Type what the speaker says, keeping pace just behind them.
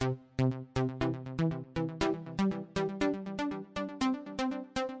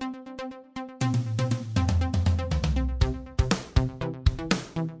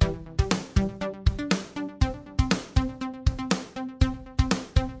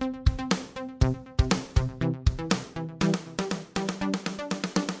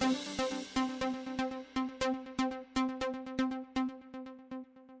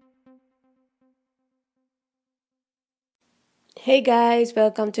Hey guys,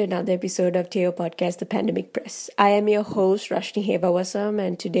 welcome to another episode of Teo Podcast, The Pandemic Press. I am your host, Rashni Hevawasam,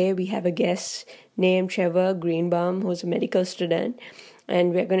 and today we have a guest named Trevor Greenbaum, who's a medical student,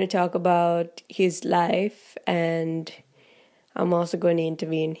 and we're going to talk about his life, and I'm also going to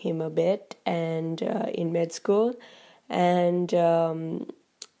intervene him a bit, and in med school, and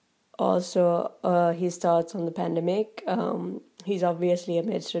also his thoughts on the pandemic. He's obviously a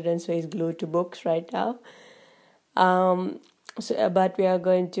med student, so he's glued to books right now. But I'm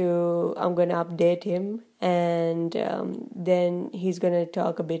going to update him, and then he's going to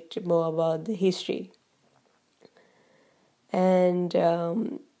talk a bit more about the history. And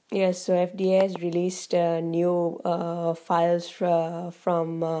yes, so FDA has released new files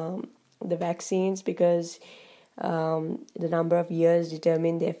from the vaccines because the number of years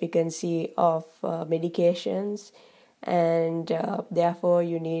determine the efficacy of medications, and therefore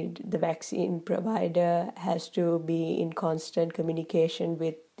you need the vaccine provider has to be in constant communication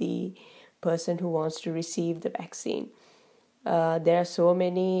with the person who wants to receive the vaccine. There are so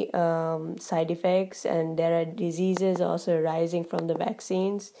many side effects, and there are diseases also arising from the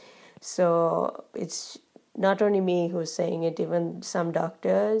vaccines. So it's not only me who's saying it, even some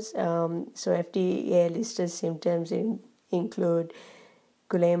doctors. So FDA listed symptoms include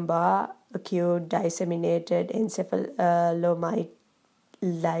Guillain-Barré, acute disseminated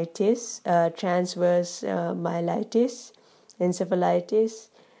encephalomyelitis, transverse myelitis, encephalitis,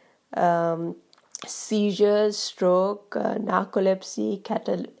 seizures, stroke, narcolepsy,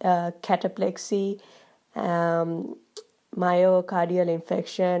 cataplexy, myocardial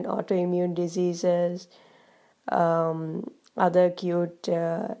infection, autoimmune diseases, other acute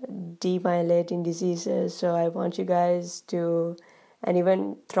demyelinating diseases. So I want you guys to, and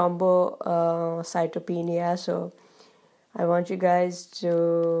even thrombocytopenia. So I want you guys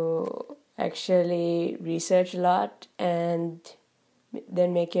to actually research a lot and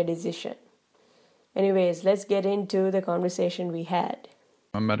then make your decision. Anyways, let's get into the conversation we had.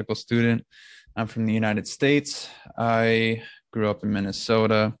 I'm a medical student. I'm from the United States. I grew up in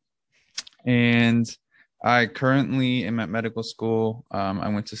Minnesota, and I currently am at medical school. I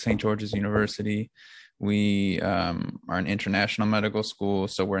went to St. George's University. We are an international medical school,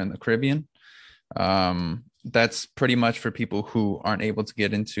 so we're in the Caribbean. That's pretty much for people who aren't able to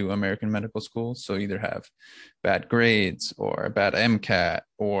get into American medical schools. So either have bad grades or a bad MCAT,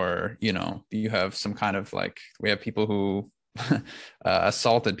 or, you have some kind of we have people who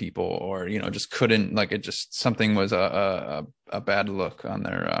assaulted people, or, just couldn't, something was a bad look on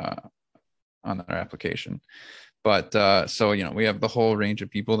their application. But so, we have the whole range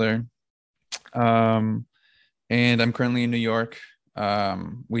of people there. And I'm currently in New York.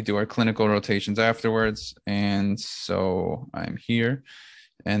 We do our clinical rotations afterwards, and so I'm here.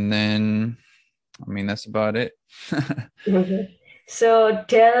 And then, that's about it. Okay. So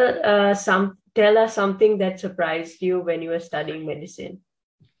tell us something that surprised you when you were studying medicine.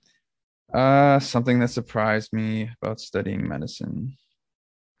 Something that surprised me about studying medicine.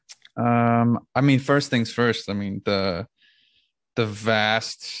 First things first. The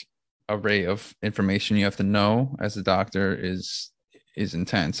vast array of information you have to know as a doctor is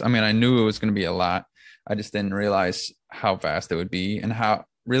intense. I knew it was going to be a lot. I just didn't realize how vast it would be, and how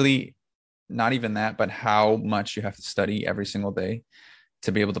really not even that, but how much you have to study every single day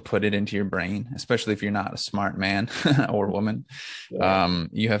to be able to put it into your brain, especially if you're not a smart man or woman. Yeah.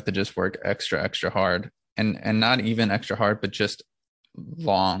 You have to just work extra hard, and not even extra hard, but just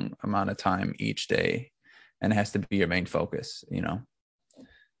long amount of time each day. And it has to be your main focus.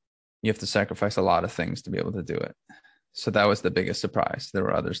 You have to sacrifice a lot of things to be able to do it. So that was the biggest surprise. There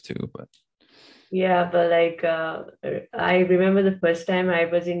were others too, but yeah, but I remember the first time I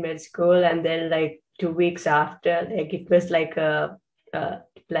was in med school, and then 2 weeks after, it was like a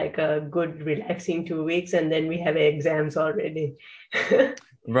good relaxing 2 weeks, and then we have exams already.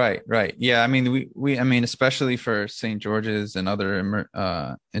 Right. Yeah, we especially for St. George's and other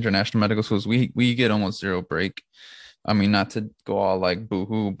international medical schools, we get almost zero break. Not to go all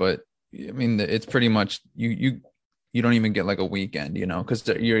boohoo, but it's pretty much you you don't even get like a weekend, you know, because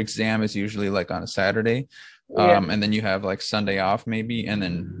your exam is usually like on a Saturday. Yeah. And then you have like Sunday off maybe, and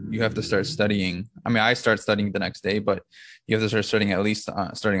then you have to start studying. I mean, I start studying the next day, but you have to start studying at least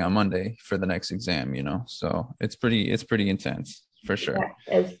starting on Monday for the next exam, you know. So it's pretty intense for sure.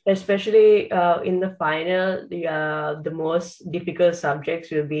 Yeah, especially in the final, the most difficult subjects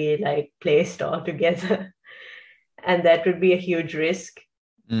will be like placed all together, and that would be a huge risk.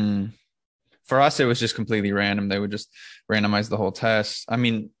 Mm. For us, it was just completely random. They would just randomize the whole test. I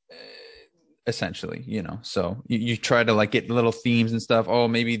mean, essentially, you know, so you try to like get little themes and stuff. Oh,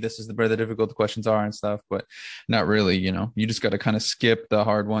 maybe this is where the difficult questions are and stuff, but not really, you know, you just got to kind of skip the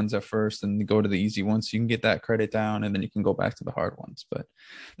hard ones at first and go to the easy ones so you can get that credit down, and then you can go back to the hard ones. But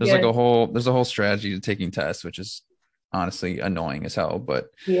Yeah, there's a whole strategy to taking tests, which is honestly annoying as hell, but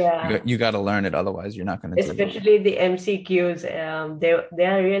yeah. you got to learn it. Otherwise you're not going to do Especially the MCQs, they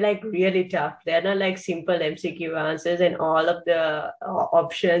are really like really tough. They're not like simple MCQ answers, and all of the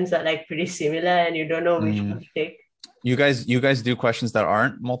options are like pretty similar, and you don't know it. which one to take. You guys do questions that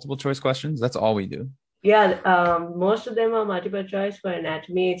aren't multiple choice questions? That's all we do. Yeah, most of them are multiple choice. For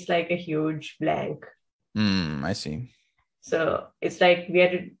anatomy, it's like a huge blank. I see. So it's like we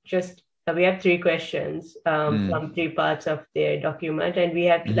had to just we have three questions Mm, from three parts of the document, and we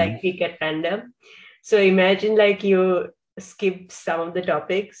have to mm-hmm, like pick at random. So imagine like you skip some of the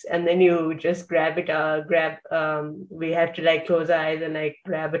topics and then you just grab it, we have to like close our eyes and like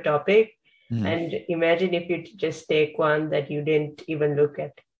grab a topic. mm-hmm. And imagine if you just take one that you didn't even look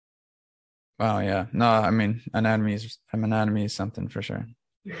at. Wow, yeah. No, I mean, anatomy is something for sure.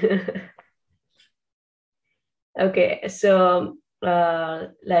 Okay, so I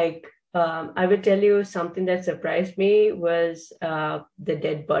will tell you something that surprised me was the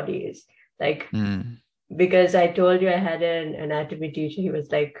dead bodies. Like Mm, because I told you I had an anatomy teacher, he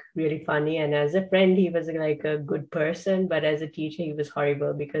was like really funny, and as a friend, he was like a good person, but as a teacher, he was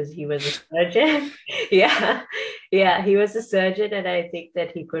horrible because he was a surgeon. Yeah, yeah, he was a surgeon, and I think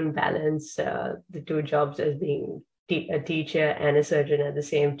that he couldn't balance the two jobs as being a teacher and a surgeon at the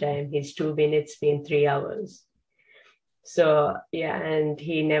same time. His 2 minutes mean 3 hours. So yeah, and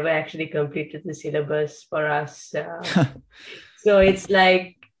he never actually completed the syllabus for us. So it's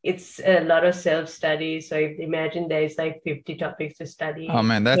like it's a lot of self-study. So if imagine there's like 50 topics to Oh study.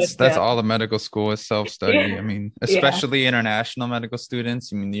 man, But that's all the medical school is self-study. I yeah, mean, yeah, especially international medical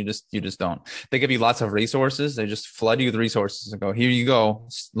students. I mean, you just don't. They give you lots of resources. They just flood you with resources and go, here you go,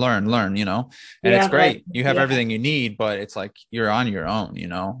 learn, you know. And it's yeah, but great. You have yeah, everything you need, but it's like you're on your own, you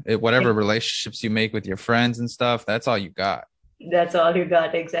know. Whatever relationships you make with your friends and stuff, that's all you got. that's all you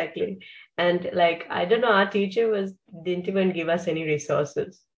got exactly. And like I don't know, our teacher was didn't even give us any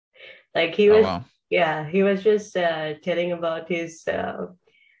resources. Like he Oh was, wow. yeah, he was just telling about his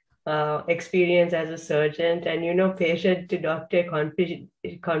experience as a surgeon, and patient to doctor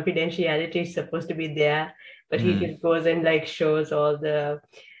confidentiality is supposed to be there, but he Mm, just goes and like shows all the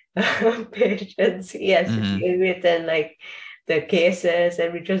patients he has to mm-hmm. deal with, and like the cases,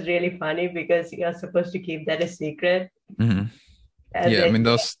 and which was really funny because you're supposed to keep that a secret. Mm-hmm. And Yeah, I then mean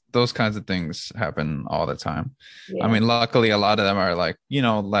those kinds of things happen all the time. I yeah, mean, luckily a lot of them are like, you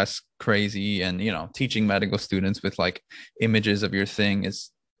know, less crazy, and you know, teaching medical students with like images of your thing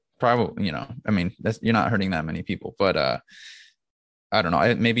is probably, you know, I mean, that's you're not hurting that many people, but I don't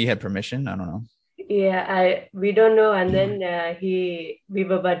know. Maybe he had permission. I don't know. yeah, I we don't know. And then he we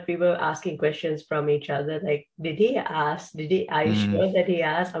were asking questions from each other. Like, did he ask? Did he? Are you Mm, sure that he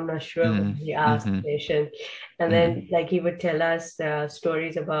asked? I'm not sure, but mm, he asked mm-hmm, the patient. And then mm. like he would tell us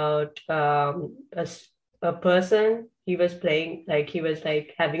stories about a person he was playing. Like he was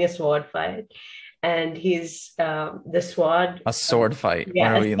like having a sword fight, and his the sword. A sword fight. What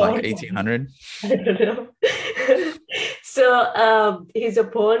Yeah, are a we in like sword fight. 1800? I don't know. So his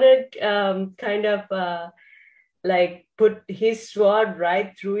opponent kind of like put his sword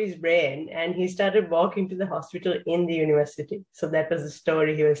right through his brain, and he started walking to the hospital in the university. So that was the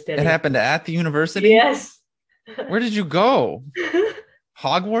story he was It telling. happened at the university? Yes. Where did you go?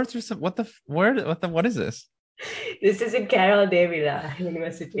 Hogwarts or something? What is this? This is in Carol de Villa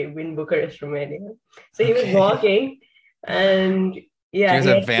University in Bucharest, Romania. So he was Okay. walking, and Do yeah, you guys he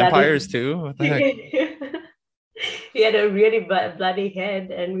have had bloody vampires too? What the heck? he had a really bloody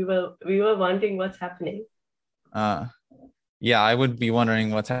head, and we were wondering what's happening. Uh, yeah, I would be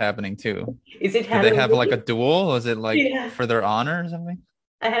wondering what's happening too. Is it Did they have like a Halloween? duel? Was it like Yeah, for their honor or something?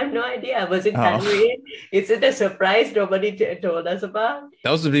 I have no idea. Was it Oh, Halloween? Is it a surprise nobody told us about?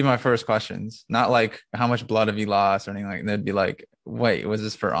 those would be my first questions. Not like how much blood have you lost or anything like that. They'd be like, wait, was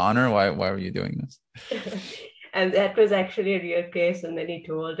this for honor? Why were you doing this? And that was actually a real case. And then he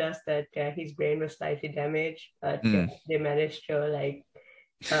told us that his brain was slightly damaged, but Mm, they managed to like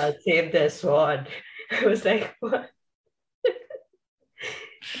save the sword. I was like, what?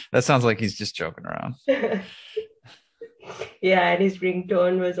 that sounds like he's just joking around. Yeah, and his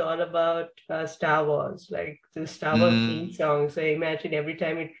ringtone was all about Star Wars, like the Star Wars theme Mm, song. So imagine every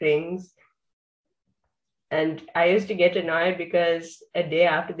time it rings. And I used to get annoyed because a day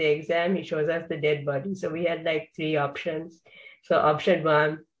after the exam, he shows us the dead body. So we had like three options. So option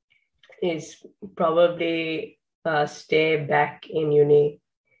one is probably stay back in uni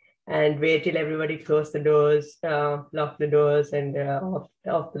and wait till everybody close the doors, lock the doors, and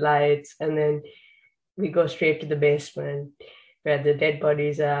off the lights, and then we go straight to the basement where the dead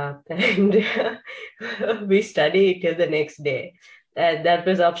bodies are, and we study till the next day. And that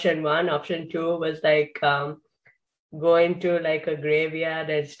was option one. Option two was like go into like a graveyard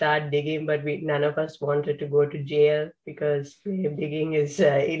and start digging, but we none of us wanted to go to jail because grave digging is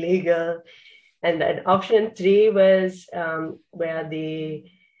illegal. And then option three was where the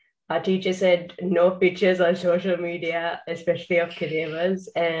our teacher said no pictures on social media, especially of cadavers.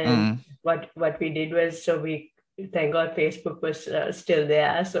 And mm, what we did was, so we thank God Facebook was still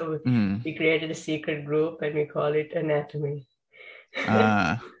there, so mm. we created a secret group and we call it Anatomy.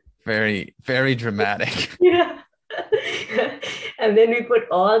 Uh, very, very dramatic. Yeah. And then we put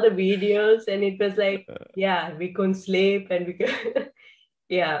all the videos, and it was like, yeah, we couldn't sleep, and we could,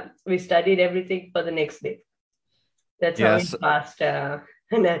 yeah, we studied everything for the next day. That's how we Yes. passed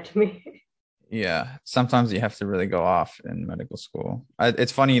anatomy. Yeah. Sometimes you have to really go off in medical school.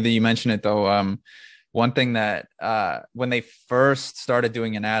 It's funny that you mention it though. One thing that when they first started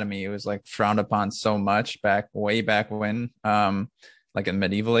doing anatomy, it was like frowned upon so much way back when, like in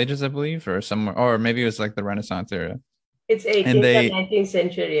medieval ages, I believe, or somewhere, or maybe it was like the Renaissance era. It's And 18th and they, 19th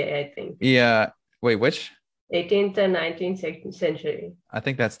century, I think. yeah, wait, which? 18th and 19th century. I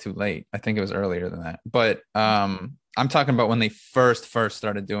think that's too late. I think it was earlier than that. But I'm talking about when they first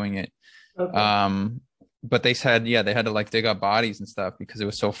started doing it. Okay. Um, but they said, yeah, they had to like dig up bodies and stuff because it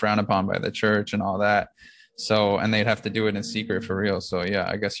was so frowned upon by the church and all that. So, and they'd have to do it in secret for real. So, yeah,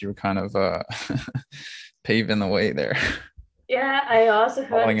 I guess you were kind of paving the way there, Yeah, I also heard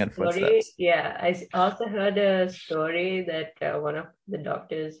following a in story. footsteps. Yeah, also heard a story that one of the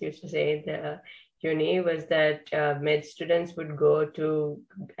doctors used to say in the uni was that med students would go to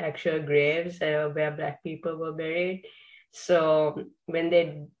actual graves where Black people were buried. So when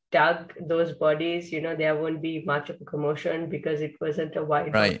they dug those bodies, there won't be much of a commotion because it wasn't a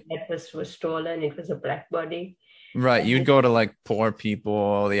white body Right. that was stolen, it was a black body. Right. You'd go to like poor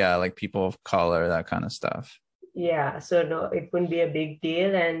people, yeah, like people of color, that kind of stuff. Yeah, so no, it wouldn't be a big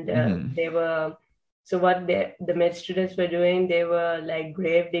deal. And Hmm. they were, so what the med students were doing, they were like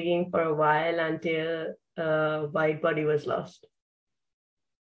grave digging for a while until white body was lost.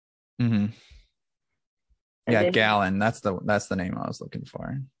 Hmm. And Yeah, then, Galen. That's the name I was looking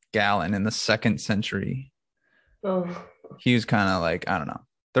for. Galen in the second century. oh, He was kind of like, I don't know.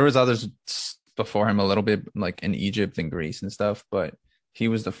 There was others before him a little bit like in Egypt and Greece and stuff, but he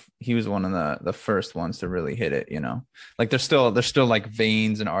was one of the first ones to really hit it, you know. Like there's still like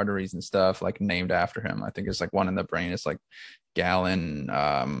veins and arteries and stuff like named after him. I think it's like one in the brain. It's like Galen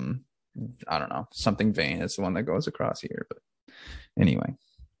I don't know, something vein. It's the one that goes across here, but anyway.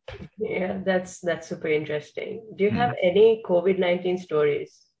 yeah, that's super interesting. Do you have Hmm. any COVID-19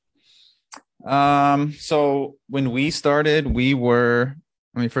 stories? So when we started,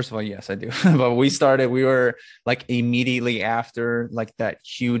 I mean, first of all, yes, I do. But we were like immediately after like that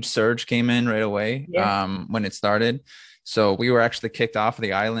huge surge came in right away, Yeah. when it started. So we were actually kicked off of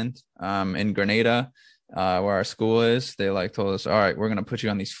the island, in Grenada, where our school is. They like told us, all right, we're gonna put you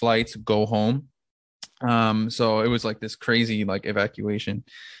on these flights, go home. So it was like this crazy like evacuation.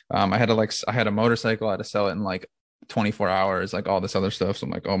 I had a motorcycle, I had to sell it in like 24 hours, like all this other stuff. So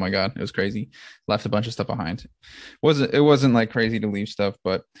I'm like, oh my God, it was crazy. Left a bunch of stuff behind. It wasn't like crazy to leave stuff,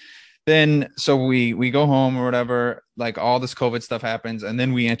 but then so we go home or whatever, like all this COVID stuff happens, and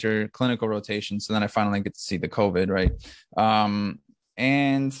then we enter clinical rotation. So then I finally get to see the COVID, right?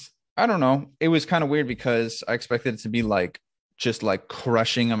 And I don't know, it was kind of weird because I expected it to be like just like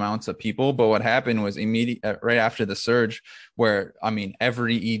crushing amounts of people, but what happened was immediate right after the surge, where I mean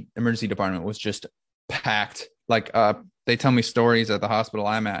every emergency department was just packed. Like they tell me stories at the hospital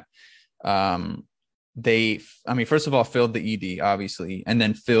I'm at. Um, I mean, first of all, filled the ED, obviously, and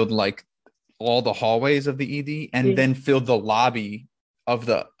then filled like all the hallways of the ED, and Yeah. then filled the lobby of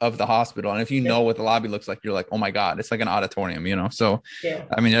the hospital. And if you Yeah. know what the lobby looks like, you're like, oh my God, it's like an auditorium, you know? So, Yeah.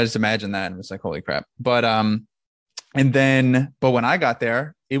 I mean, I just imagine that and it's like, holy crap. But when I got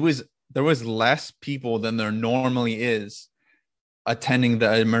there, it was there was less people than there normally is attending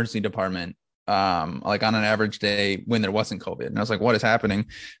the emergency department, like on an average day when there wasn't COVID. And I was like, what is happening?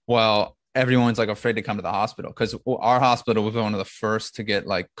 Well, everyone's like afraid to come to the hospital because our hospital was one of the first to get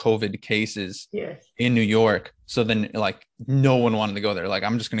like COVID cases Yes. in New York. So then like no one wanted to go there. Like,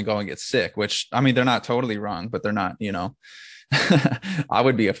 I'm just going to go and get sick, which I mean, they're not totally wrong, but they're not, you know, I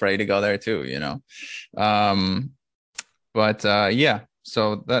would be afraid to go there too, you know? Um, but yeah,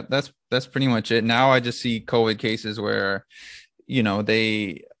 so that's pretty much it. Now I just see COVID cases where, you know,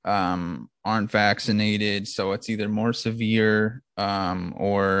 they aren't vaccinated, so it's either more severe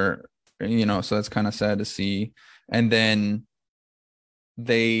or, you know, so that's kind of sad to see. And then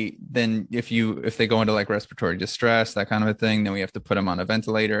if they go into like respiratory distress, that kind of a thing, then we have to put them on a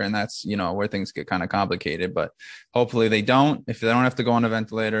ventilator, and that's, you know, where things get kind of complicated. But hopefully they don't. If they don't have to go on a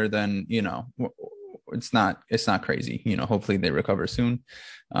ventilator, then, you know, it's not crazy, you know, hopefully they recover soon.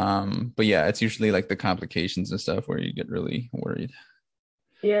 But yeah, it's usually like the complications and stuff where you get really worried.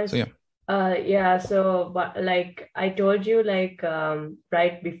 Yes. So yeah. Yeah, so but like I told you, like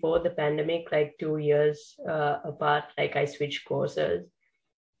right before the pandemic, like 2 years apart, like I switched courses.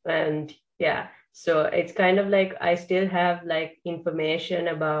 And yeah, so it's kind of like I still have like information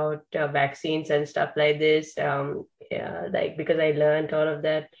about vaccines and stuff like this. Yeah, like because I learned all of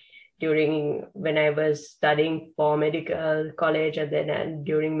that during when I was studying for medical college, and then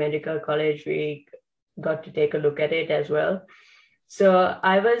during medical college we got to take a look at it as well. So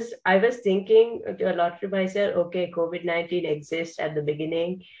I was thinking a lot to myself, okay, COVID-19 exists at the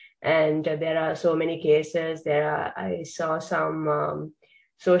beginning, and there are so many cases. I saw some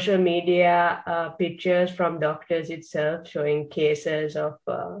social media pictures from doctors itself showing cases of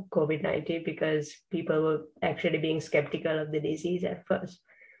COVID-19 because people were actually being skeptical of the disease at first.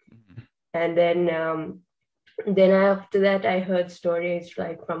 And then after that, I heard stories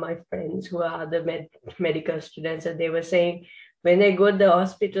like from my friends who are the medical students, and they were saying when they go to the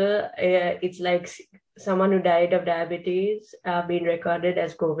hospital, it's like someone who died of diabetes being recorded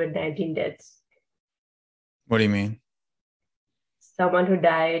as COVID-19 deaths. What do you mean? Someone who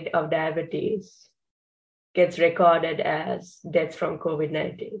died of diabetes gets recorded as deaths from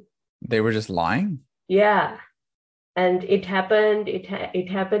COVID-19. They were just lying? Yeah. And it happened. It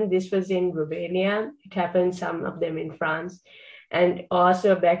happened. This was in Romania. It happened. Some of them in France, and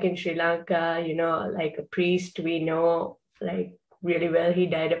also back in Sri Lanka. You know, like a priest we know like really well. He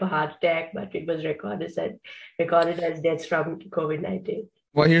died of a heart attack, but it was recorded as deaths from COVID-19.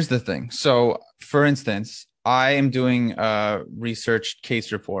 Well, here's the thing. So, for instance, I am doing a research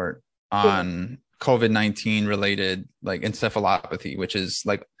case report on COVID-19 related like encephalopathy, which is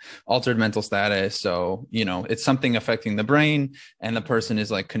like altered mental status. So, you know, it's something affecting the brain and the person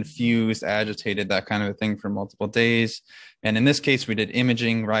is like confused, agitated, that kind of a thing for multiple days. And in this case, we did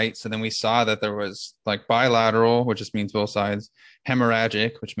imaging, right? So then we saw that there was like bilateral, which just means both sides,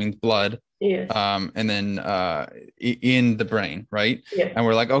 hemorrhagic, which means blood, Yes. and then in the brain, right? Yeah. And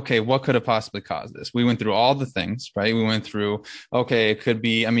we're like, okay, what could have possibly caused this? We went through all the things, right? We went through, okay, it could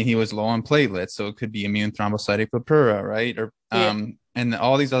be, I mean, he was low on platelets, so it could be immune thrombocytic purpura, right? Or and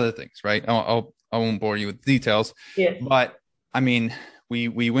all these other things, right? I won't bore you with details, but I mean,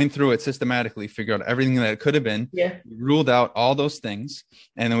 we went through it systematically, figured out everything that it could have been, ruled out all those things,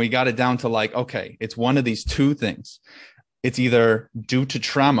 and then we got it down to like, okay, it's one of these two things. It's either due to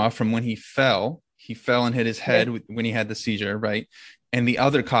trauma from when he fell and hit his head when he had the seizure, right? And the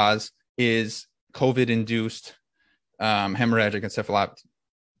other cause is COVID-induced hemorrhagic encephalopathy.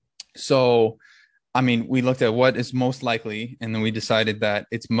 So, I mean, we looked at what is most likely, and then we decided that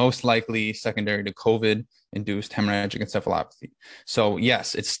it's most likely secondary to COVID-induced hemorrhagic encephalopathy. So,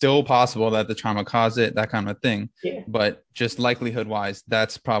 yes, it's still possible that the trauma caused it, that kind of thing. Yeah. But just likelihood-wise,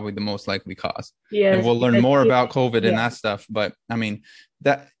 that's probably the most likely cause. Yes. And we'll learn more about COVID and that stuff. But I mean,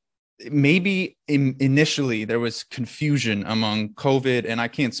 that maybe initially there was confusion among COVID, and I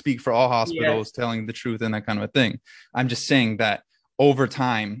can't speak for all hospitals telling the truth and that kind of a thing. I'm just saying that over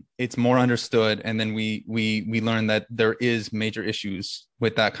time it's more understood, and then we learn that there is major issues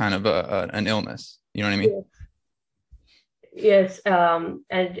with that kind of an illness. You know what I mean? Yes. And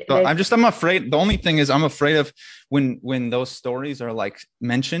so like, I'm afraid. The only thing is I'm afraid of when those stories are like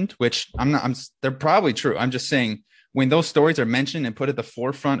mentioned, which they're probably true. I'm just saying when those stories are mentioned and put at the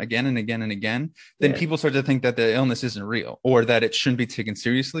forefront again and again and again, then people start to think that the illness isn't real or that it shouldn't be taken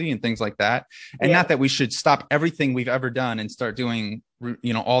seriously and things like that. And not that we should stop everything we've ever done and start doing,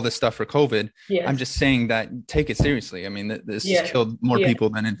 you know, all this stuff for COVID. I'm just saying that take it seriously. I mean, this has killed more people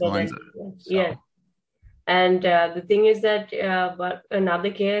than influenza. So. And the thing is that, but another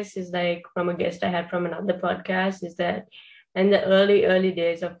case is like from a guest I had from another podcast is that And the early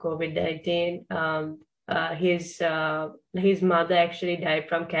days of COVID-19, his mother actually died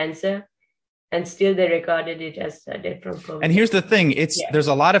from cancer, and still they recorded it as dead from And COVID. here's the thing, Yeah, there's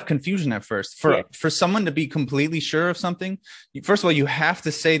a lot of confusion at first. yeah, For someone to be completely sure of something, first of all, you have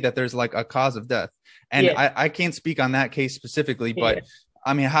to say that there's like a cause of death. And yeah, I can't speak on that case specifically, yeah, but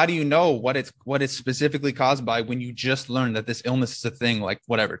I mean, how do you know what it's specifically caused by when you just learned that this illness is a thing like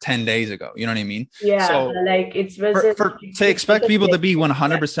whatever 10 days ago? You know what I mean? yeah. So Like it wasn't. for to It expect wasn't people to be yeah,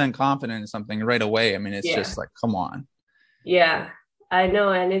 100% confident in something right away, I mean, it's yeah, just like, come on. yeah. I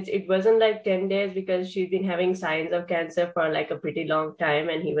know, and it wasn't like 10 days because she's been having signs of cancer for like a pretty long time,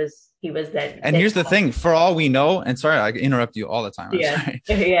 and he was that And that. here's the thing, for all we know, and sorry, I interrupt you all the time. I'm Yeah, sorry.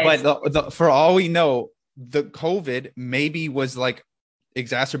 yeah, But for all we know, the COVID maybe was like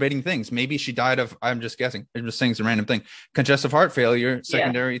exacerbating things. Maybe she died of, I'm just guessing, I'm just saying some random thing, congestive heart failure, yeah,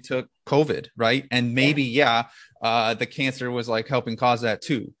 secondary to COVID, right? And yeah, maybe, the cancer was like helping cause that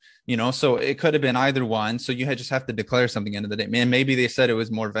too. So it could have been either one. So you just have to declare something end of the day. Man, maybe they said it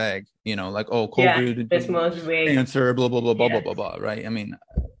was more vague, like, oh, yeah. COVID, It was most vague. cancer, blah, blah, blah, blah, blah, Yeah. blah, blah, right? I mean,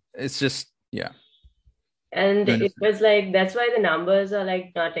 it's just, yeah. And You it understand? was like that's why the numbers are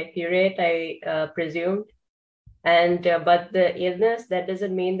like not accurate, I presumed. And but the illness, that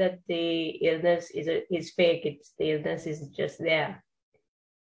doesn't mean that the illness is fake. It's the illness is just there.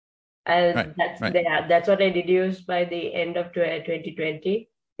 Right, And that's right. there. That's what I deduced by the end of 2020,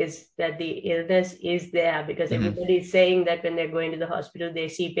 is that the illness is there, because Hmm. everybody is saying that when they're going to the hospital, they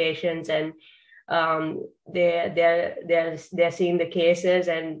see patients, and they're seeing the cases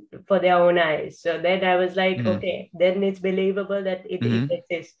and for their own eyes. So then I was like, Hmm. okay, then it's believable that it Hmm.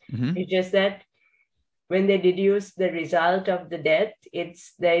 exists. Hmm. It's just that when they deduce the result of the death,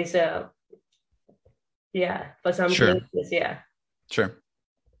 there is a, yeah, for some Sure, cases, yeah. sure.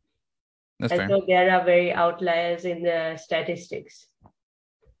 That's And fair. so there are very outliers in the statistics.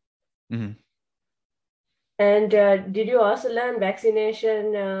 Hmm. And did you also learn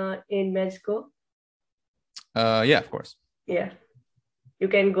vaccination in med school? Yeah, of course. Yeah, you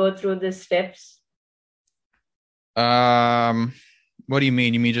can go through the steps. Um, what do you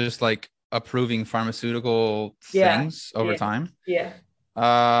mean? You mean just like approving pharmaceutical Yeah, things over yeah, time? yeah.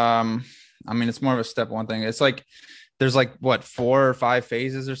 I mean, it's more of a step one thing. It's like there's like what 4 or 5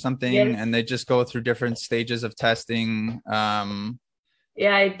 phases or something, Yes. and they just go through different stages of testing.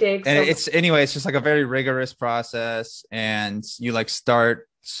 Yeah, it takes And some. it's just like a very rigorous process, and you like start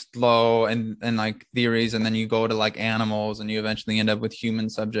slow and like theories, and then you go to like animals, and you eventually end up with human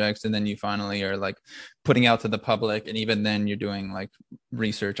subjects, and then you finally are like putting out to the public, and even then you're doing like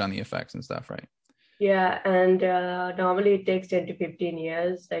research on the effects and stuff, right? Yeah, and normally it takes 10 to 15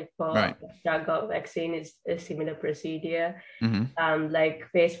 years. Like for Right. drug or vaccine is a similar procedure. Mm-hmm. Like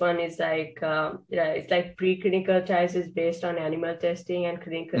phase one is like yeah, it's like preclinical trials is based on animal testing, and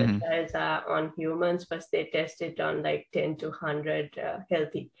clinical Mm-hmm. trials are on humans. First, they test it on like 10 to 100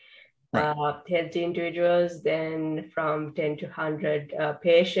 Right. healthy individuals. Then from 10 to 100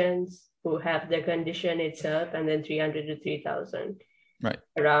 patients who have the condition itself, and then 300 to 3,000 Right.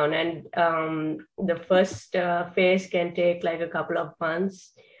 around. And the first phase can take like a couple of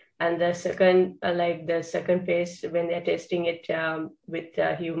months, and the second phase, when they're testing it with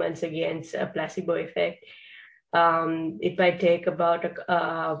humans against a placebo effect, it might take about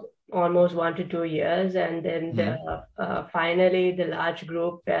almost 1 to 2 years. And then Mm-hmm. finally the large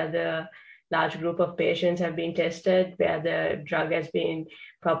group of patients have been tested, where the drug has been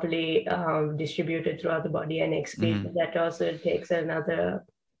properly distributed throughout the body and Mm-hmm. excreted. That also takes another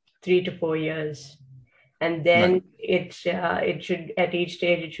 3 to 4 years. And Right. then it should, at each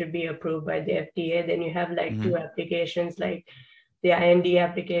stage it should be approved by the FDA. Then you have like Mm-hmm. two applications, like the IND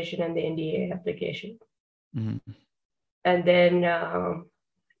application and the NDA application. Mm-hmm. And then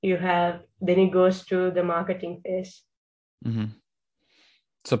then it goes to the marketing phase. Mm-hmm.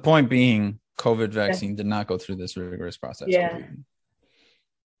 So point being, COVID Yeah, vaccine did not go through this rigorous process yeah, completely.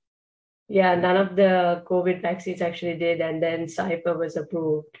 yeah. None of the COVID vaccines actually did, and then Cypher was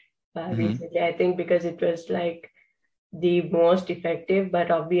approved Mm-hmm. recently. I think because it was like the most effective,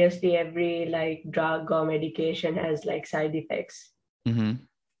 but obviously every like drug or medication has like side effects. Mm-hmm.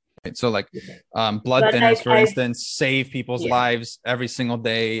 Right. So like Yeah. blood But thinners, like for instance, save people's yeah, lives every single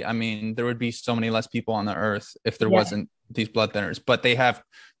day. I mean, there would be so many less people on the earth if there yeah, wasn't these blood thinners, but they have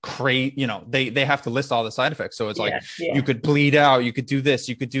they have to list all the side effects. So it's like yeah, you yeah, could bleed out, you could do this,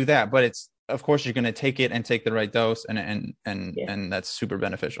 you could do that, but it's of course you're going to take it and take the right dose, yeah, and that's super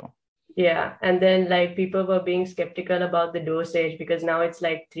beneficial. yeah. And then like people were being skeptical about the dosage, because now it's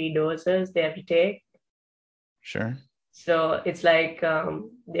like 3 doses they have to take. Sure. So it's like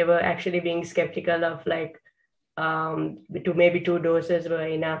they were actually being skeptical of like to maybe 2 doses were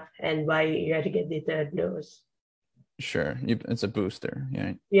enough, and why you had to get the third dose. Sure. It's a booster.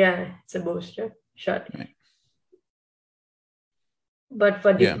 Yeah. Yeah, it's a booster shot. Right. But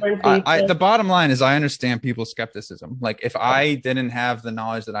for Yeah. different I people, the bottom line is I understand people's skepticism. Like if I didn't have the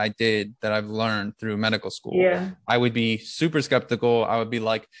knowledge that I did that I've learned through medical school, yeah, I would be super skeptical. I would be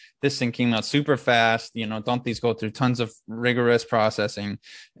like, this thing came out super fast, don't these go through tons of rigorous processing?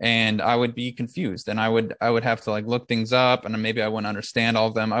 And I would be confused, and I would have to like look things up, and maybe I wouldn't understand all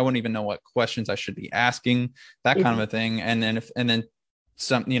of them. I wouldn't even know what questions I should be asking, that kind of a thing. And then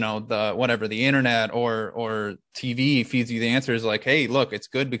some the internet or TV feeds you the answers like, hey, look, it's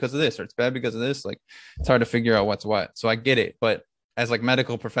good because of this or it's bad because of this. Like it's hard to figure out what's what. So I get it, but as like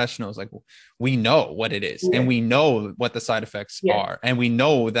medical professionals, like we know what it is, and we know what the side effects are, and we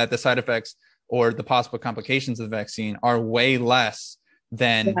know that the side effects or the possible complications of the vaccine are way less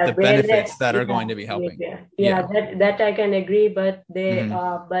than the benefits that are going to be helping. That I can agree, but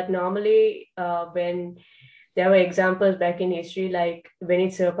Mm-hmm. but normally when there were examples back in history, like when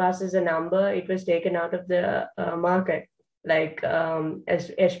it surpasses a number, it was taken out of the market, like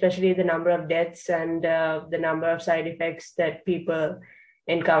especially the number of deaths and the number of side effects that people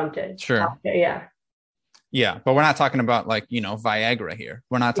encountered. Sure. Yeah, but we're not talking about like, Viagra here.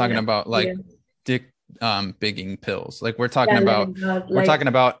 We're not talking about like dick bigging pills. Like we're talking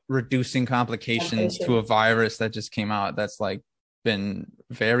about reducing complications to a virus that just came out that's like been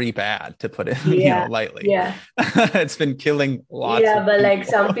very bad, to put it lightly. It's been killing lots of but people. like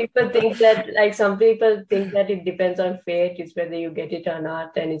some people think that it depends on fate. It's whether you get it or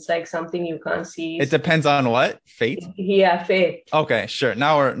not, and it's like something you can't see. It depends on what? Fate? Fate. Okay, sure.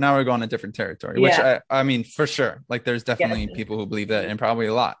 Now we're going to different territory, which I mean, for sure, like there's definitely people who believe that, and probably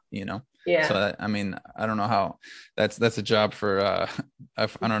a lot. So I mean, I don't know how that's a job for I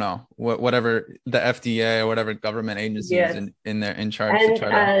don't know whatever the FDA or whatever government agency is in charge and to try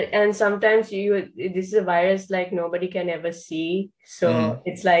to. And sometimes this is a virus like nobody can ever see, so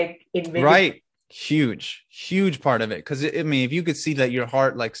it's like right. Huge part of it, because I mean, if you could see that your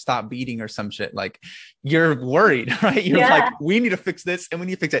heart like stopped beating or some shit, like you're worried, right? You're like, we need to fix this, and we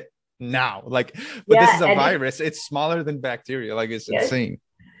need to fix it now. Like, but this is a virus. It's smaller than bacteria. Like it's insane.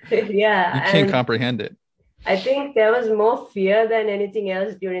 You can't comprehend it. I think there was more fear than anything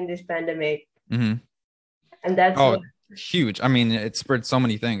else during this pandemic. Mm-hmm. And that's huge. I mean, it spurred so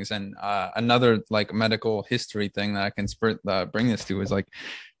many things. And another like medical history thing that I can bring this to is like,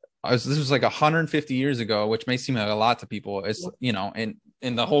 this was like 150 years ago, which may seem like a lot to people. It's,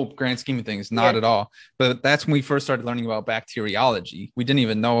 in the whole grand scheme of things, not at all. But that's when we first started learning about bacteriology. We didn't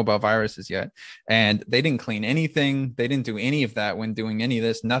even know about viruses yet. And they didn't clean anything. They didn't do any of that when doing any of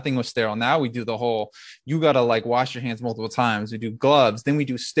this. Nothing was sterile. Now we do the whole, you got to like wash your hands multiple times. We do gloves. Then we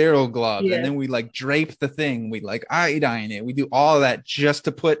do sterile gloves. And then we like drape the thing. We like iodine it. We do all of that just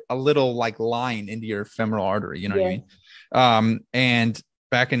to put a little like line into your femoral artery. You know what I mean? And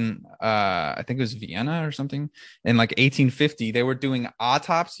back in I think it was Vienna or something in like 1850, they were doing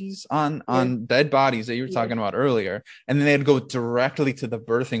autopsies on dead bodies that you were talking about earlier, and then they'd go directly to the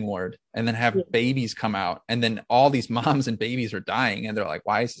birthing ward and then have babies come out, and then all these moms and babies are dying, and they're like,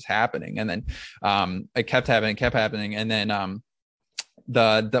 why is this happening? And then it kept happening, and then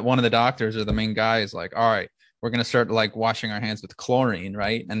the one of the doctors or the main guy is like, all right, we're going to start like washing our hands with chlorine,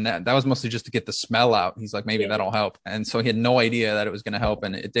 right? And that was mostly just to get the smell out. He's like, maybe that'll help. And so he had no idea that it was going to help.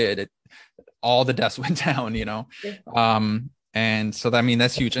 And it did. All the deaths went down, And so, I mean,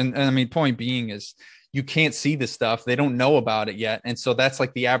 that's huge. And I mean, point being is you can't see this stuff. They don't know about it yet. And so that's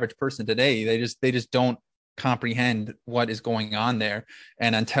like the average person today. They just don't comprehend what is going on there.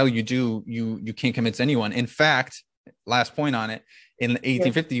 And until you do, you can't convince anyone. In fact, last point on it, in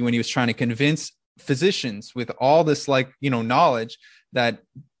 1850, when he was trying to convince physicians with all this knowledge that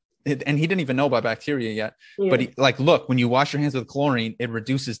and he didn't even know about bacteria yet, but he like, look, when you wash your hands with chlorine, it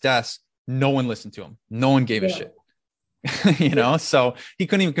reduces deaths. No one listened to him. No one gave a shit. So he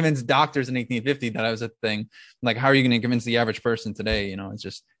couldn't even convince doctors in 1850 that it was a thing. Like, how are you going to convince the average person today?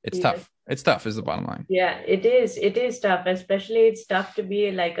 It's tough. It's tough is the bottom line. It is tough. Especially it's tough to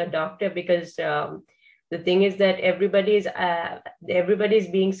be like a doctor, because the thing is that everybody's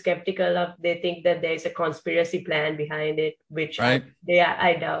being skeptical of. They think that there's a conspiracy plan behind it, which I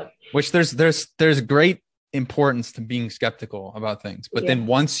doubt. Which there's great importance to being skeptical about things, but then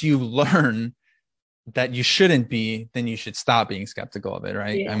once you learn that you shouldn't be, then you should stop being skeptical of it,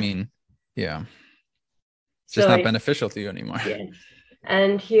 right? I mean, it's just not beneficial to you anymore.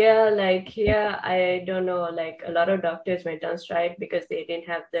 And here, I don't know, like a lot of doctors went on strike because they didn't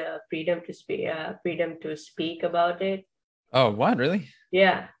have the freedom to speak about it. Oh, what? Really?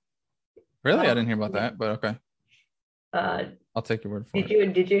 Yeah. Really? I didn't hear about that, but okay. Uh, I'll take your word for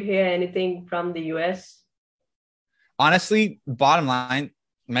did it. you hear anything from the US? Honestly, bottom line,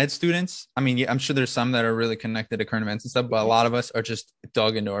 med students, I mean, yeah, I'm sure there's some that are really connected to current events and stuff, but a lot of us are just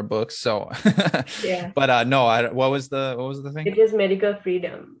dug into our books. So, Yeah, but no, what was the thing? it was medical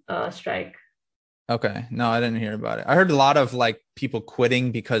freedom strike. Okay, no, I didn't hear about it. I heard a lot of like people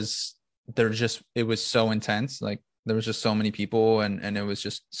quitting because it was so intense. Like there was just so many people, and it was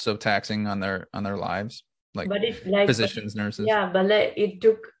just so taxing on their lives, like But it like but physicians, nurses. yeah, but like, it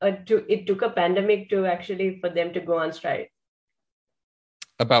took a pandemic to actually for them to go on strike.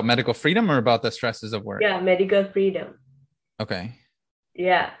 About medical freedom or about the stresses of work? Yeah, medical freedom. Okay.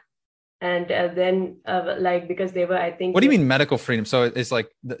 Yeah, and then like because they were, I think What do they you were, mean medical freedom? So it's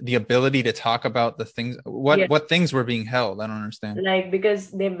like the ability to talk about the things. yeah, What things were being held? I don't understand. like because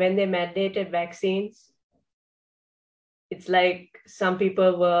they when they mandated vaccines, it's like some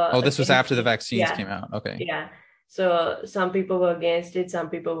people were Oh, this was against after the it. vaccines Yeah, came out. Okay. yeah. So some people were against it, some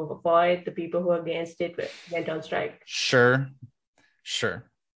people were for it. The people who were against it went on strike. Sure. Sure.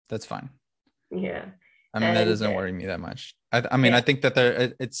 That's fine. Yeah, I mean, that and doesn't worry me that much. I mean, yeah, I think that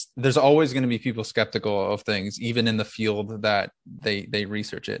there's always going to be people skeptical of things, even in the field that they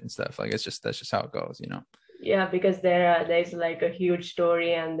research it and stuff. Like that's just how it goes, you know. yeah, because there's like a huge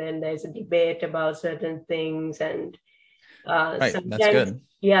story, and then there's a debate about certain things, and Right. That's sometimes, good.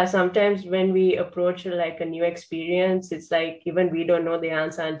 yeah, sometimes when we approach like a new experience, it's like even we don't know the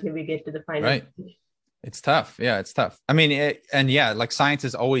answer until we get to the final Right. stage. It's tough. Yeah, it's tough. I mean, and yeah, like science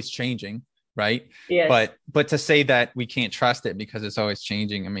is always changing, right? Yes, But to say that we can't trust it because it's always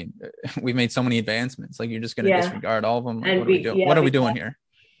changing, I mean, we made so many advancements. Like you're just going to yeah, disregard all of them. Like, and what are we doing? What are we doing here?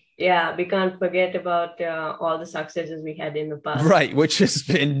 we can't forget about all the successes we had in the past. Right, which has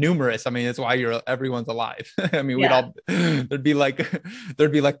been numerous. I mean, that's why everyone's alive. I mean, Yeah, there'd be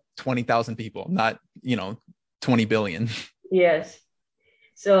like 20,000 people, not 20 billion. yes.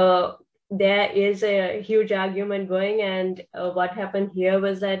 So there is a huge argument going, and what happened here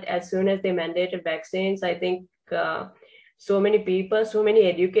was that as soon as they mandated vaccines, I think so many people, so many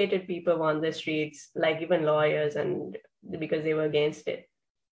educated people were on the streets, like even lawyers, and because they were against it.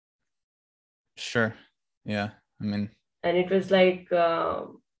 Sure. Yeah. I mean, And it was like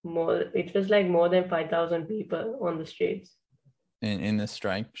more than 5,000 people on the streets. in this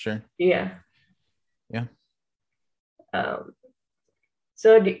strike, sure. Yeah. Yeah. Um,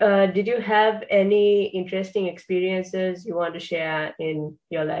 so did you have any interesting experiences you want to share in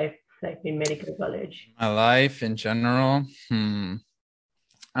your life, like in medical college? My life in general.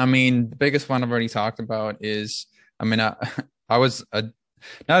 I mean, the biggest one I've already talked about is, I mean, I was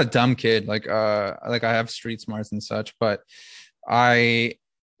not a dumb kid, like I have street smarts and such, but I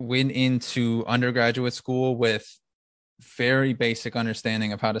went into undergraduate school with very basic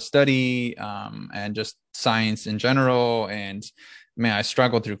understanding of how to study, and just science in general. And man, I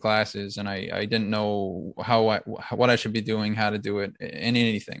struggled through classes, and I didn't know what I should be doing, how to do it in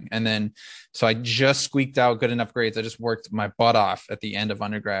anything. And then, so I just squeaked out good enough grades. I just worked my butt off at the end of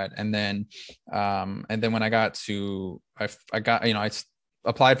undergrad. And then when I got to, I got, I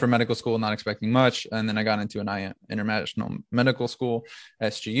applied for medical school, not expecting much. And then I got into an international medical school,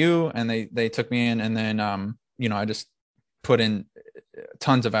 SGU, and they took me in. And then, I just put in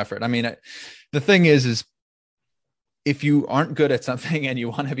tons of effort. I mean, the thing is if you aren't good at something and you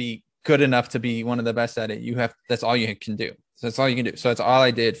want to be good enough to be one of the best at it, that's all you can do. So that's all you can do. So that's all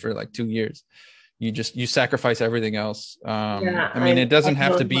I did for like 2 years. You sacrifice everything else. Yeah, I mean, it doesn't I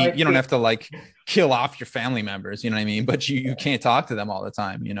have to know how be, it you don't feels. have to like kill off your family members, you know what I mean? But you can't talk to them all the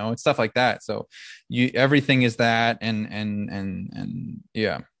time, it's stuff like that. So everything is that. And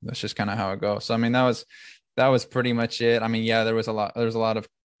yeah, that's just kind of how it goes. So, I mean, that was pretty much it. I mean, yeah, there was a lot of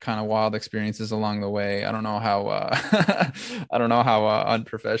kind of wild experiences along the way. I don't know how I don't know how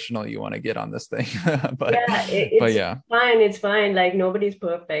unprofessional you want to get on this thing, but Yeah, but it's yeah. fine. It's fine. Like nobody's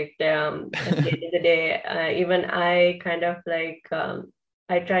perfect. At the end of the day, even I kind of like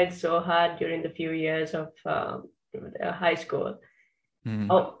I tried so hard during the few years of high school. Mhm.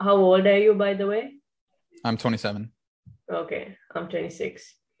 How old are you, by the way? I'm 27. Okay, I'm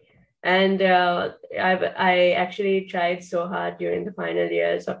 26. And I actually tried so hard during the final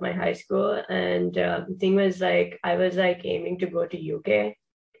years of my high school. And the thing was like I was like aiming to go to UK,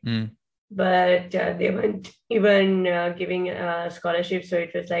 Mm, but they weren't even giving scholarships, so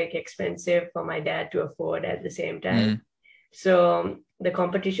it was like expensive for my dad to afford at the same time. mm, So the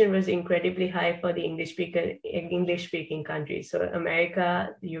competition was incredibly high for the English speaking countries, so America,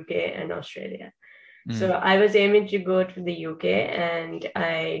 UK, and Australia. So mm, I was aiming to go to the UK, and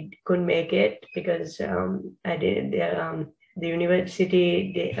I couldn't make it because I didn't. the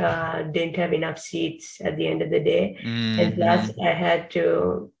university didn't have enough seats at the end of the day, and plus Hmm. I had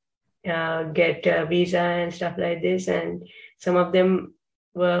to get a visa and stuff like this, and some of them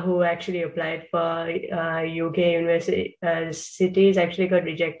were who actually applied for UK university cities actually got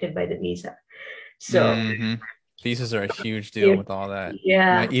rejected by the visa. So Hmm. Visas are a huge deal yeah, with all that.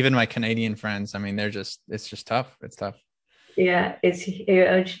 yeah, Even my Canadian friends, I mean, it's just tough. It's tough. yeah, it's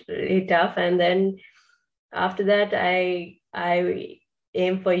really tough. And then after that, I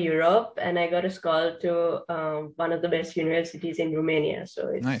aimed for Europe, and I got a scholar to one of the best universities in Romania. So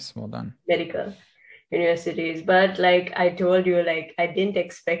it's Nice. Well done. medical universities. But like I told you, like I didn't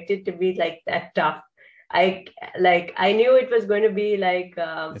expect it to be like that tough. I I knew it was going to be like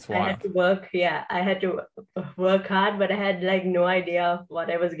It's I had wild. to work. Yeah, I had to work hard, but I had like no idea of what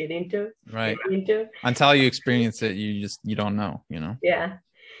I was Right. getting into. Until you experience it, you don't know, Yeah.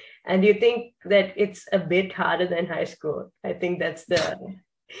 And you think that it's a bit harder than high school. I think that's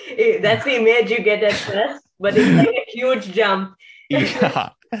the image you get at first, but it's like a huge jump.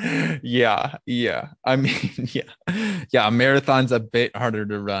 Yeah. Yeah. I mean, yeah. Yeah, a marathon's a bit harder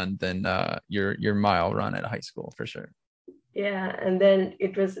to run than your mile run at high school for sure. Yeah, and then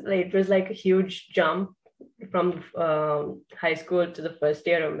it was like a huge jump from high school to the first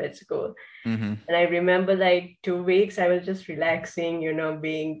year of med school. Hmm. And I remember like 2 weeks I was just relaxing,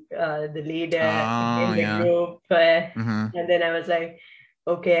 being the leader Oh, in the yeah. group. Hmm. And then I was like,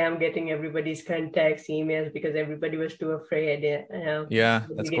 okay, I'm getting everybody's contacts, emails because everybody was too afraid in Yeah,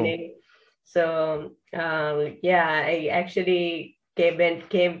 the that's cool. beginning. So yeah, I actually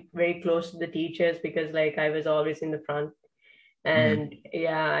came very close to the teachers because like I was always in the front. Hmm. And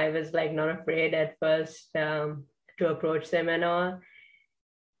yeah, I was like not afraid at first to approach them and all.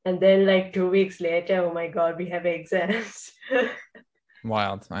 And then like 2 weeks later, oh my God, we have exams.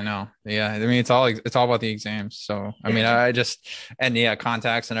 Wild, I know. Yeah, I mean it's all about the exams. So I mean, I just and yeah,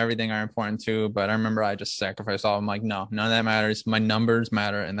 contacts and everything are important too. But I remember I just sacrificed all. I'm like, no, none of that matters. My numbers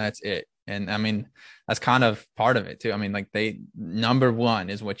matter, and that's it. And I mean, that's kind of part of it too. I mean, like number one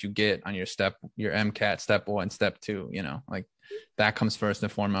is what you get on your MCAT step one, step two. Like that comes first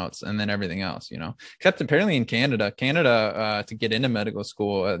and foremost, and then everything else. Except apparently in Canada, to get into medical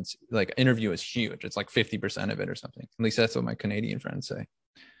school, it's like interview is huge. It's like 50% of it or something. At least that's what my Canadian friends say.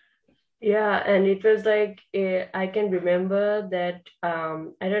 Yeah, and it was like I can remember that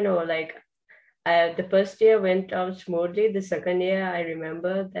I don't know, like the first year went out smoothly. The second year, I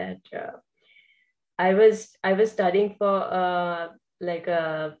remember that I was studying for like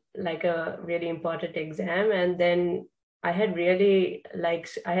a really important exam, and then I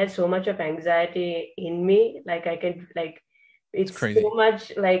had so much of anxiety in me, like I can like It's it's so crazy. much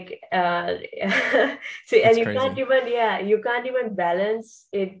like see, It's and crazy. you can't even balance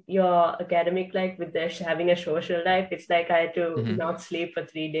it your academic life with this having a social life. It's like I had to Hmm. not sleep for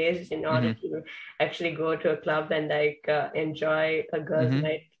 3 days in order Hmm. to actually go to a club and like enjoy a girls' Hmm.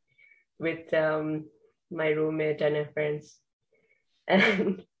 night with my roommate and her friends.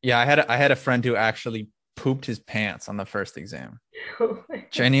 And Yeah, I had a friend who actually pooped his pants on the first exam.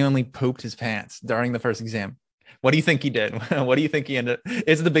 Genuinely pooped his pants during the first exam. What do you think he did? What do you think he ended?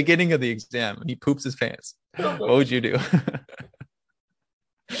 It's the beginning of the exam, and he poops his pants. What would you do?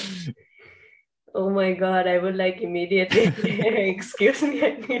 oh my God, I would like immediately excuse me,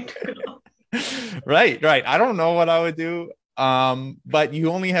 I need to go. Right. I don't know what I would do. But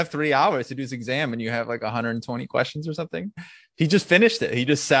you only have 3 hours to do this exam, and you have like 120 questions or something. He just finished it. He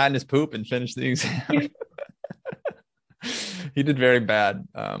just sat in his poop and finished the exam. He did very bad.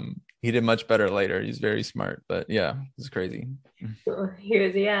 He did much better later. He's very smart, but yeah, it's crazy. He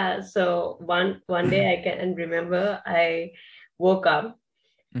was, yeah. So one day I can remember I woke up.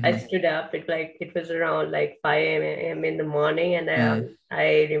 I Hmm. stood up. It was around like 5 a.m. in the morning, and Mm,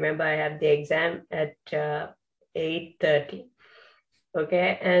 I remember I have the exam at 8:30. Okay,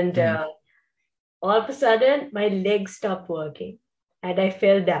 and hmm. all of a sudden my legs stopped working, and I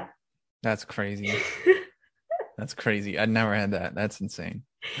fell down. That's crazy. That's crazy. I'd never had that. That's insane.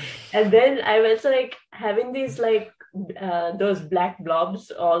 And then I was like having these like those black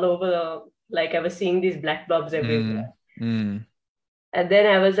blobs all over like I was seeing these black blobs everywhere. Mm, mm, And then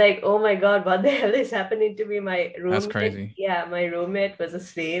I was like, oh my God, what the hell is happening to me? that's crazy. My roommate was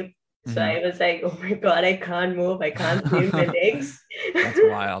asleep. So Hmm. I was like, oh my God, I can't move. I can't feel my legs. That's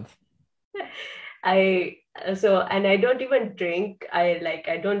wild. I and I don't even drink.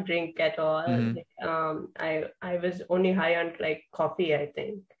 I don't drink at all. Hmm. I was only high on like coffee, I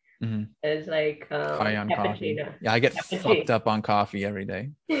think. Hmm. It's like High on coffee. cappuccino. Yeah, I get fucked Cappuccino. up on coffee every day.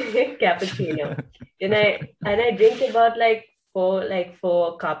 Cappuccino. And I drink about like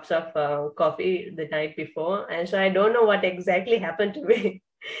four cups of coffee the night before, and so I don't know what exactly happened to me.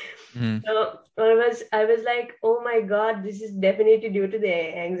 Mm-hmm. So I was like, oh my God, this is definitely due to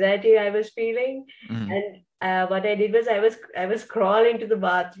the anxiety I was feeling. Mm-hmm. And what I did was I was crawling to the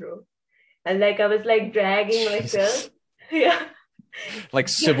bathroom, and like I was like dragging myself. Jesus. Yeah. Like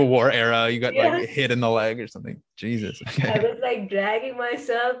Civil War era, you got like Yeah. hit in the leg or something. Jesus. I Okay. was like dragging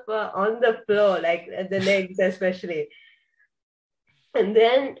myself on the floor, like at the legs especially. And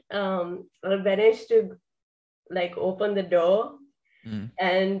then I managed to like open the door Mm-hmm.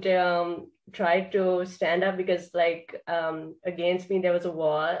 and try to stand up because like against me there was a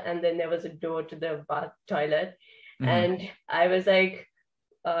wall and then there was a door to the bath toilet, Mm-hmm. and I was like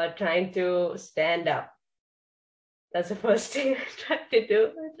trying to stand up. That's the first thing I tried to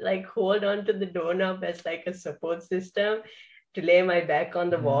do, like hold on to the doorknob as like a support system to lay my back on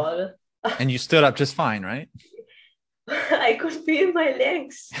the Mm-hmm. wall. And you stood up just fine, right? I could feel my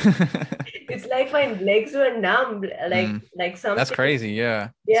legs. It's like my legs were numb, Mm. like That's something. crazy. Yeah.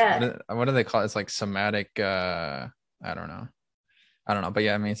 Yeah, What do they call it? It's like somatic. I don't know. I don't know. But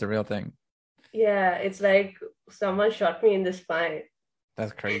yeah, I mean, it's a real thing. yeah. It's like someone shot me in the spine.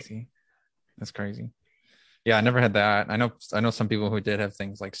 That's crazy. That's crazy. Yeah, I never had that. I know some people who did have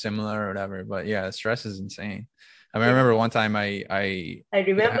things like similar or whatever, but yeah, stress is insane. I mean, I Yeah. remember one time I I yeah,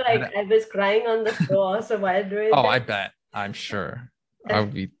 remember had like I was crying on the floor. So while doing oh, that, I bet. I'm sure. I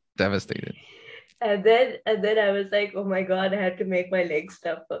would be devastated. and then I was like, oh my God, I had to make my legs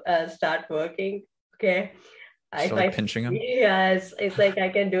start working. Okay. So If like I pinching them. Yeah, it's like I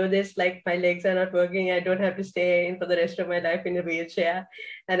can do this, like my legs are not working. I don't have to stay in for the rest of my life in a wheelchair.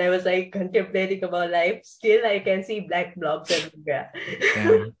 And I was like contemplating about life. Still I can see black blobs everywhere.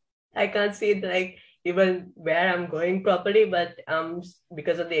 Damn. I can't see like even where I'm going properly, but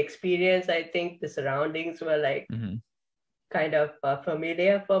because of the experience, I think the surroundings were like Hmm. kind of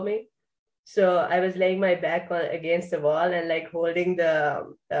familiar for me. So I was laying my back against the wall and like holding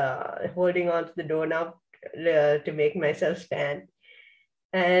on to the doorknob to make myself stand.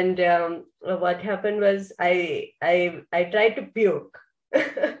 And what happened was I tried to puke.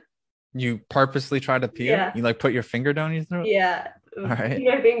 You purposely try to puke? Yeah, You like put your finger down your throat? yeah. All right. Putting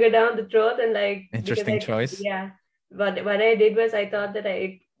my finger down the throat and like because Interesting choice. yeah. But what I did was I thought that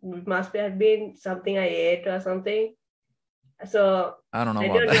it must have been something I ate or something. So I don't know I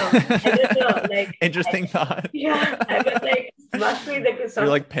about don't know. I don't know. that. Like Interesting thought. yeah, I was like, must be You're something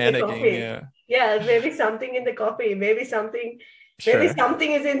like in the panicking. coffee. Yeah. Yeah, maybe something in the coffee. Maybe Sure.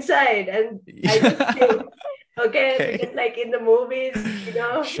 something is inside, and I just feel okay Okay. because like in the movies,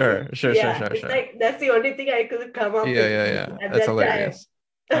 Sure. Sure. Sure. yeah, Sure. it's Sure. like that's the only thing I could come up Yeah. with Yeah. Yeah. at That's that time. hilarious.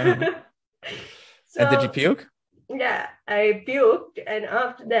 Uh-huh. And did you So puke? yeah, I puked, and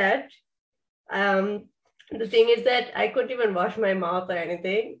after that, um, the thing is that I couldn't even wash my mouth or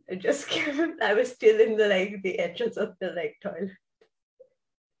anything. It just I was still in the like the entrance of the like toilet.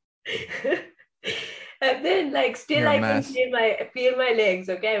 And then like still You're a I couldn't mess. feel my legs.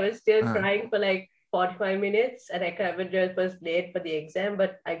 Okay. I was still Uh, crying for like 45 minutes and I kind of just was late for the exam,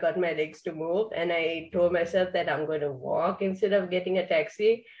 but I got my legs to move and I told myself that I'm going to walk instead of getting a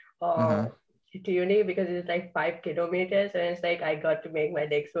taxi uh-huh. or to uni because it's like 5 kilometers and it's like I got to make my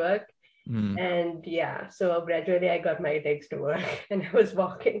legs work. Mm, And yeah, so gradually I got my legs to work and I was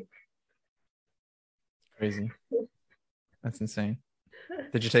walking. crazy. That's insane.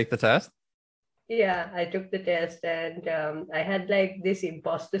 Did you take the test? Yeah, I took the test and I had like this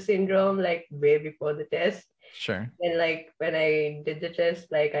imposter syndrome like way before the test. Sure. And like when I did the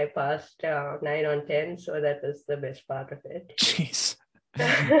test, like I passed 9 on 10, so that was the best part of it. Jeez.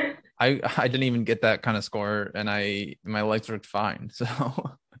 I didn't even get that kind of score and my legs worked fine. So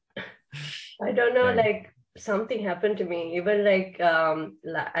I don't know, dang. like something happened to me. Even like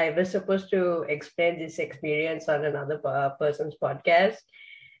I was supposed to explain this experience on another person's podcast,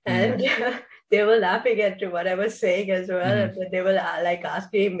 Mm, and they were laughing at what I was saying as well. mm, And then they were like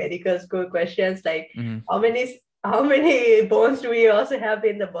asking medical school questions like mm. how many bones do we also have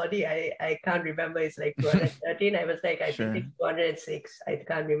in the body? I can't remember. It's like 213. I was like, I think Sure. it's 206. I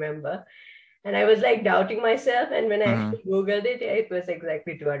can't remember. And I was like doubting myself. And when I Uh-huh. actually Googled it, it was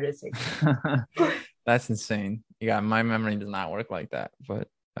exactly 206. That's insane. Yeah, my memory does not work like that. But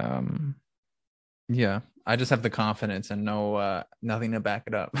yeah, I just have the confidence and nothing to back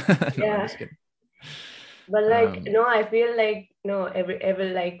it up. No, I'm Yeah. just kidding. But like, Um, no, I feel like, no,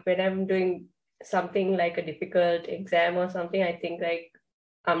 every like when I'm doing something like a difficult exam or something, I think like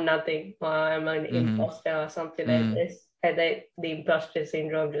I'm nothing or I'm an mm, imposter or something like mm, this. And then the imposter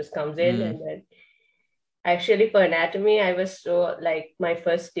syndrome just comes in. mm, And then actually for anatomy, I was so like my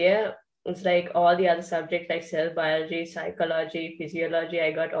first year, It's like all the other subjects like cell biology, psychology, physiology,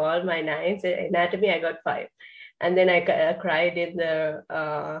 I got all my nines. Anatomy, I got five. And then I cried in the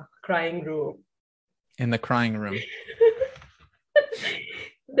crying room. In the crying room.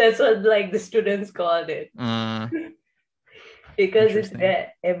 That's what like the students called it. Because it's Interesting.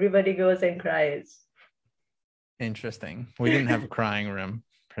 there. Everybody goes and cries. Interesting. We didn't have a crying room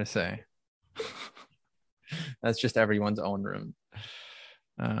per se. That's just everyone's own room.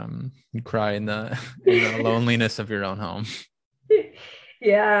 You cry in the loneliness of your own home.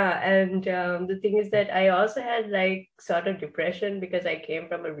 Yeah, and the thing is that I also had like sort of depression because I came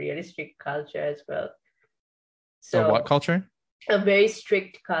from a really strict culture as well. So what So culture? a very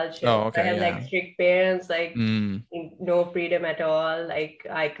strict culture. Oh, I okay, have like yeah. strict parents, like Mm, no freedom at all. Like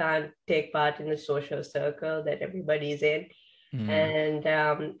I can't take part in the social circle that everybody's in. mm,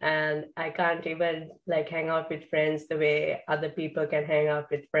 And I can't even like hang out with friends the way other people can hang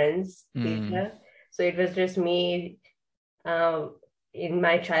out with friends mm, either. So it was just me. Um, in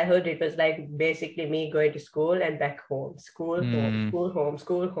my childhood, it was like basically me going to school and back home, school, home, mm, school, home,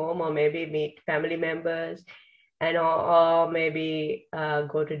 school, home, or maybe meet family members and or maybe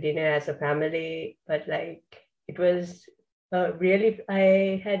go to dinner as a family. But like it was really,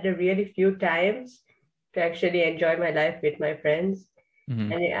 I had a really few times to actually enjoy my life with my friends,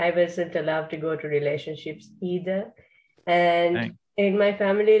 mm. and I wasn't allowed to go to relationships either. And Dang, in my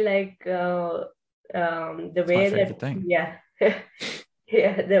family, like the it's my way that favorite thing. yeah,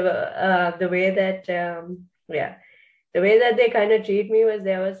 yeah, the way that yeah, the way that they kind of treat me was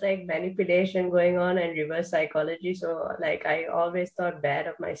there was like manipulation going on and reverse psychology. So like I always thought bad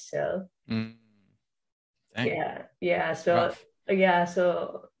of myself. Mm, dang, Yeah. So rough. yeah,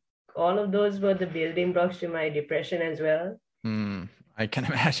 so all of those were the building blocks to my depression as well. I can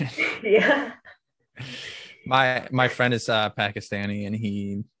imagine. Yeah. My friend is Pakistani, and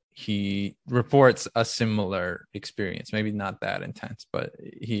he reports a similar experience. Maybe not that intense, but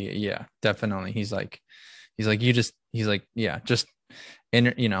yeah, definitely. He's like yeah, just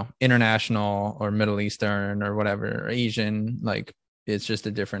international or Middle Eastern or whatever, or Asian, like it's just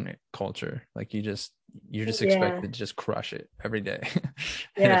a different culture. Like you're just Yeah. expected to just crush it every day.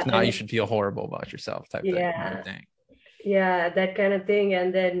 And Yeah. if not, you should feel horrible about yourself type thing. I'm like, Yeah. dang. Yeah, that kind of thing.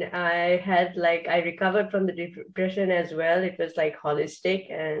 And then I had like I recovered from the depression as well. It was like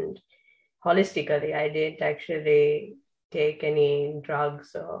holistic, and holistically, I didn't actually take any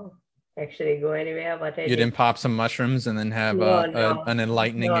drugs or actually go anywhere. What I You did, didn't pop some mushrooms and then have no, an no,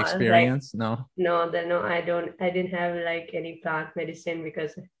 enlightening like experience? No. no, I didn't have like any plant medicine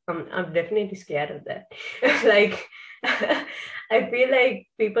because I'm definitely scared of that. Like, I feel like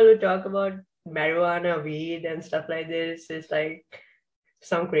people who talk about marijuana, weed, and stuff like this is like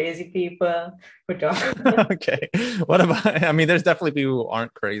some crazy people who talk. Okay. What about, I mean, there's definitely people who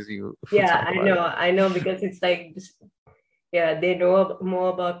aren't crazy who Yeah, talk about it. I know because it's like yeah, they know more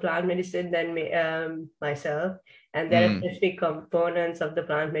about plant medicine than me, myself. And there are Mm, specific components of the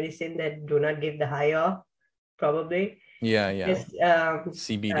plant medicine that do not give the high off, probably. yeah, yeah. Just uh,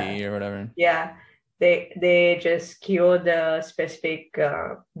 CBD or whatever. yeah, they just cure the specific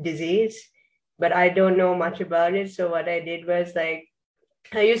disease, but I don't know much about it. So what I did was like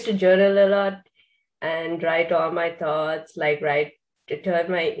I used to journal a lot and write all my thoughts, like write to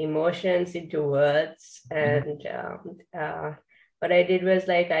turn my emotions into words. Mhm. And what I did was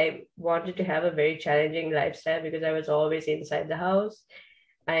like I wanted to have a very challenging lifestyle because I was always inside the house,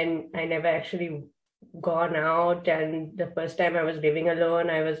 and I never actually gone out. And the first time I was living alone,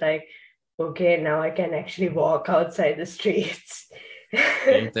 I was like, okay, now I can actually walk outside the streets.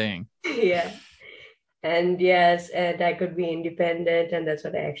 Same thing. Yeah. And yes, and I could be independent, and that's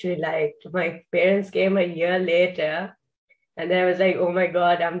what I actually liked. My parents came a year later, and then I was like, oh my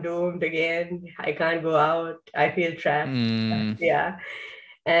God, I'm doomed again. I can't go out. I feel trapped. Mm, Yeah.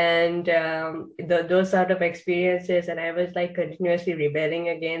 And those sort of experiences, and I was like continuously rebelling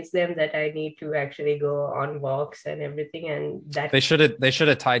against them that I need to actually go on walks and everything. And that they should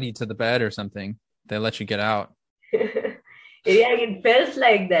have tied you to the bed or something. They let you get out. yeah, it felt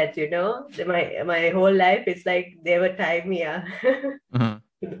like that, you know. My whole life, it's like they were tying me up. Mhm.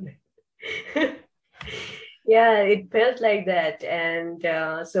 Yeah, it felt like that. And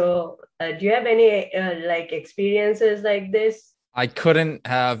do you have any like experiences like this? I couldn't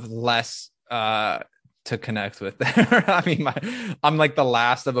have less to connect with there. I mean, I'm like the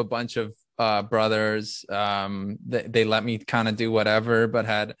last of a bunch of brothers. They let me kind of do whatever, but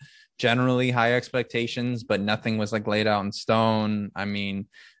had generally high expectations, but nothing was like laid out in stone. I mean,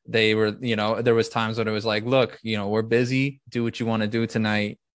 they were, there was times when it was like, look, we're busy, do what you want to do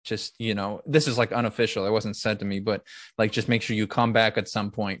tonight. just, this is like unofficial. It wasn't said to me, but like, just make sure you come back at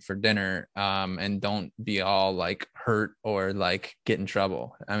some point for dinner, and don't be all like hurt or like get in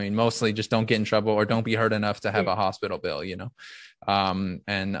trouble. I mean, mostly just don't get in trouble or don't be hurt enough to have a hospital bill. And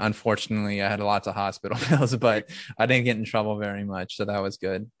unfortunately I had lots of hospital bills, but I didn't get in trouble very much. So that was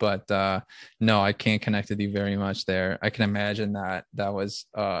good. But no, I can't connect with you very much there. I can imagine that was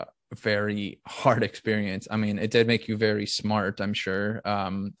very hard experience. I mean, it did make you very smart, I'm sure.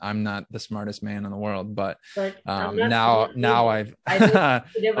 I'm not the smartest man in the world, but now I've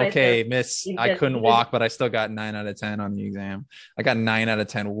okay, miss, I couldn't walk, but I still got 9 out of 10 on the exam. I got 9 out of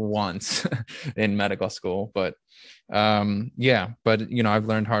 10 once in medical school, but yeah, but I've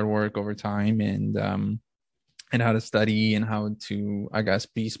learned hard work over time, and how to study and how to, I guess,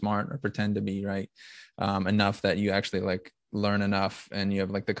 be smart or pretend to be, right, enough that you actually like learn enough and you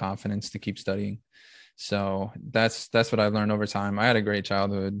have like the confidence to keep studying. So that's what I've learned over time. I had a great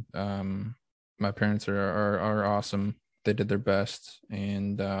childhood. My parents are awesome. They did their best,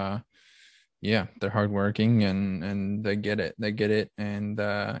 and yeah, they're hardworking, and they get it. And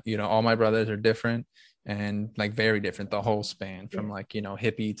all my brothers are different, and like very different, the whole span from like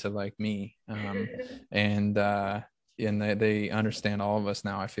hippie to like me, and they understand all of us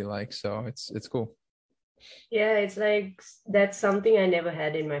now, I feel like. So it's cool. Yeah, it's like that's something I never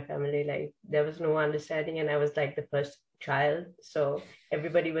had in my family. Like there was no understanding, and I was like the first child, so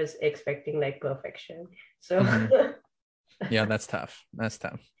everybody was expecting like perfection. So Yeah, that's tough.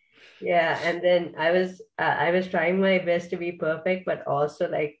 yeah, and then I was trying my best to be perfect, but also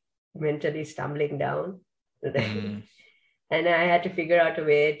like mentally stumbling down. And I had to figure out a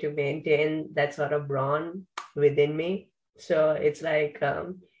way to maintain that sort of brawn within me. So it's like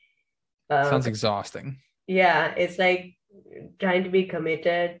Sounds exhausting. yeah, it's like trying to be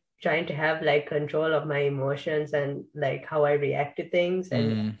committed, trying to have like control of my emotions and like how I react to things,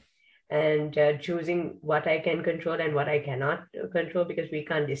 and choosing what I can control and what I cannot control, because we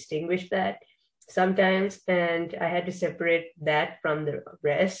can't distinguish that sometimes. And I had to separate that from the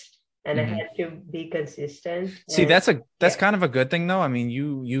rest, and I had to be consistent. See, that's kind of a good thing, though. I mean,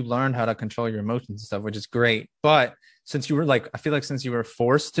 you learned how to control your emotions and stuff, which is great. But since you were like, I feel like since you were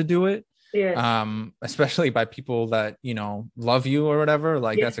forced to do it, yes, especially by people that love you or whatever,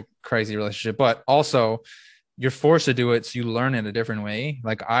 like that's a crazy relationship. But also, you're forced to do it, so you learn in a different way.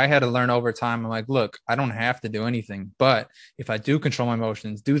 Like I had to learn over time. I'm like, look, I don't have to do anything, but if I do control my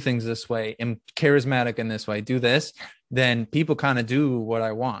emotions, do things this way, am charismatic in this way, do this, then people kind of do what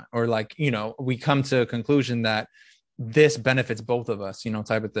I want, or like we come to a conclusion that this benefits both of us,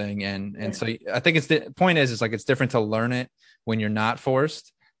 type of thing. And so I think it's the point is like it's different to learn it when you're not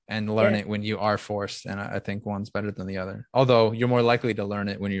forced and learn it when you are forced. And I think one's better than the other, although you're more likely to learn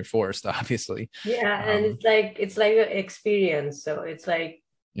it when you're forced, obviously. Yeah, and it's like an experience. So it's like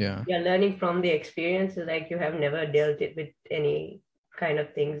you're learning from the experience. It's like you have never dealt it with any kind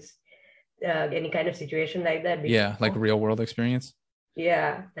of things, any kind of situation like that before. Yeah, like real world experience.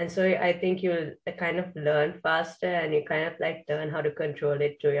 Yeah, and so I think you'll kind of learn faster, and you kind of like learn how to control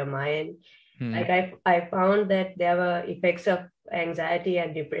it to your mind. Like I found that there were effects of anxiety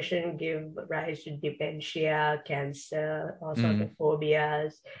and depression give rise to dementia, cancer, all sorts of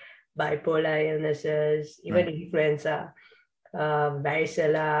phobias, bipolar illnesses, even influenza,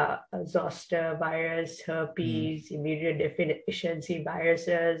 varicella, zoster virus, herpes, immunodeficiency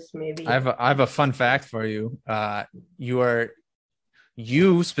viruses, maybe. I have a fun fact for you.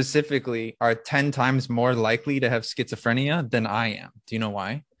 You specifically are 10 times more likely to have schizophrenia than I am. Do you know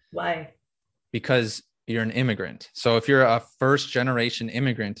why? Why? Because you're an immigrant. So if you're a first generation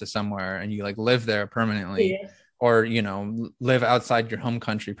immigrant to somewhere and you like live there permanently, or live outside your home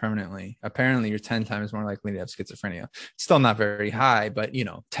country permanently, apparently you're 10 times more likely to have schizophrenia. Still not very high, but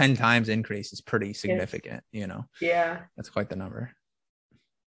 10 times increase is pretty significant. Yeah, that's quite the number.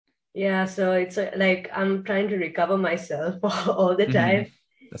 Yeah, so it's like I'm trying to recover myself all the time.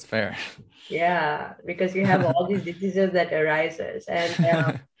 That's fair. Yeah, because you have all these diseases that arises,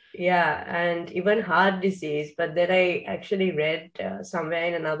 and yeah, and even heart disease. But then I actually read somewhere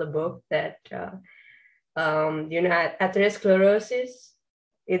in another book that atherosclerosis,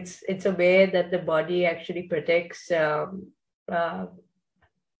 it's a way that the body actually protects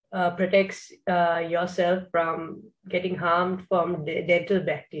yourself from getting harmed from dental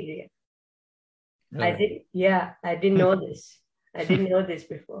bacteria. Really? I didn't know this. I didn't know this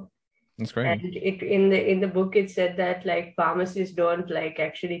before. That's great. And in the book it said that like pharmacists don't like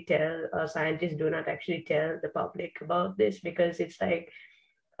actually tell, or scientists do not actually tell the public about this, because it's like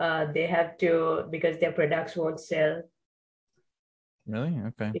they have to, because their products won't sell. Really?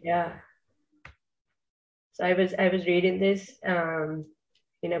 Okay. Yeah. So I was reading this.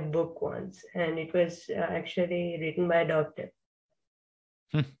 in a book once, and it was actually written by a doctor.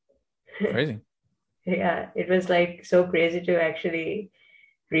 Crazy. Yeah, it was like so crazy to actually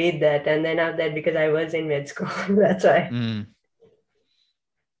read that. And then after that, because I was in med school, that's why. Yeah,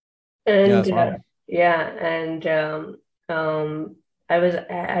 And that's wild. yeah, and um, I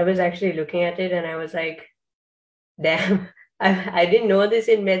was actually looking at it, and I was like, damn, I didn't know this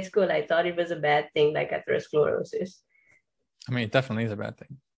in med school. I thought it was a bad thing, like atherosclerosis. I mean, it definitely is a bad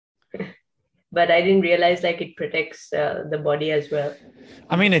thing. But I didn't realize like it protects the body as well.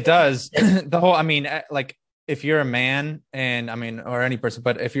 I mean, it does. The whole, I mean, like if you're a man and I mean, or any person,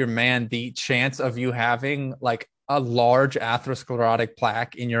 but if you're a man, the chance of you having like a large atherosclerotic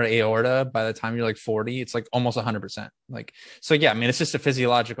plaque in your aorta by the time you're like 40, it's like almost 100%. Like, so yeah, I mean, it's just a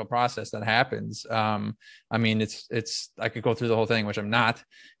physiological process that happens. I mean, I could go through the whole thing, which I'm not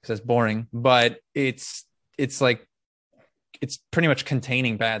because it's boring, but it's like, it's pretty much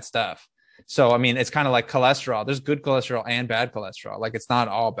containing bad stuff. So, I mean, it's kind of like cholesterol. There's good cholesterol and bad cholesterol. Like it's not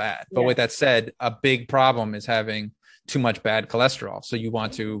all bad. But with that said, a big problem is having too much bad cholesterol. So you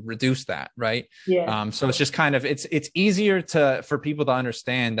want to reduce that, right? Yeah. So it's just kind of, it's easier for people to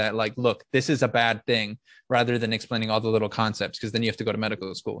understand that like, look, this is a bad thing rather than explaining all the little concepts. Cause then you have to go to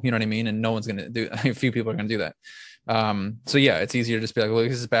medical school, you know what I mean? And no one's going to do, a few people are going to do that. So yeah, it's easier to just be like, look,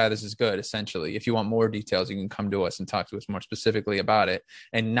 this is bad, this is good. Essentially, if you want more details, you can come to us and talk to us more specifically about it.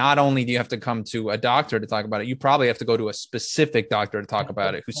 And not only do you have to come to a doctor to talk about it, you probably have to go to a specific doctor to talk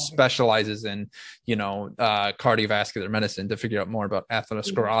about it who specializes in, cardiovascular medicine to figure out more about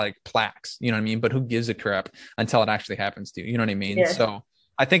atherosclerotic plaques, you know what I mean? But who gives a crap until it actually happens to you, you know what I mean? Yeah. So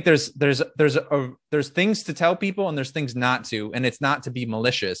I think there's things to tell people and there's things not to, and it's not to be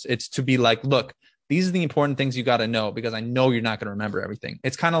malicious. It's to be like, look, these are the important things you got to know because I know you're not going to remember everything.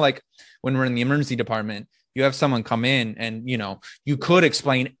 It's kind of like when we're in the emergency department, you have someone come in and, you could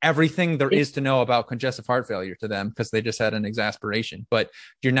explain everything there is to know about congestive heart failure to them because they just had an exasperation, but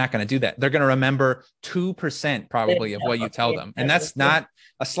you're not going to do that. They're going to remember 2% probably of what you tell them. And that's not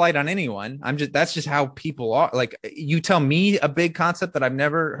a slight on anyone. That's just how people are. Like you tell me a big concept that I've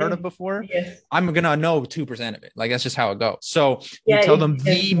never heard of before. Yes. I'm going to know 2% of it. Like that's just how it goes. So you tell them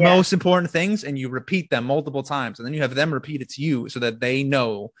the most important things and you repeat them multiple times and then you have them repeat it to you so that they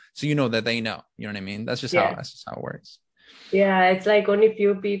know, so you know that they know, you know what I mean? That's just how it works. Yeah, it's like only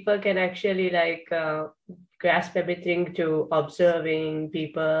few people can actually like grasp everything to observing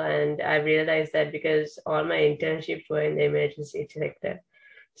people, and I realized that because all my internships were in the emergency sector.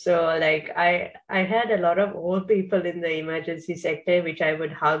 So like I had a lot of old people in the emergency sector which I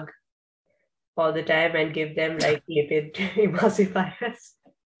would hug all the time and give them like lipid emulsifiers.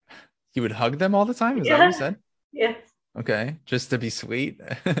 You would hug them all the time? Is that what you said? Yes. Okay, just to be sweet.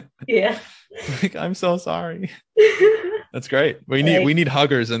 Yeah. Like, I'm so sorry. That's great. We need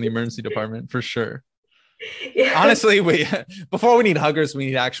huggers in the emergency department for sure. Yeah. Honestly, before we need huggers, we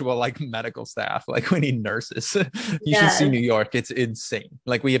need actual like medical staff. Like we need nurses. You should see New York. It's insane.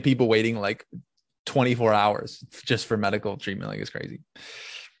 Like we have people waiting like 24 hours just for medical treatment. Like it's crazy.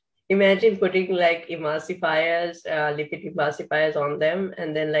 Imagine putting like emulsifiers, lipid emulsifiers on them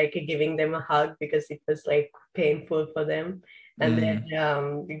and then like giving them a hug because it was like painful for them. And then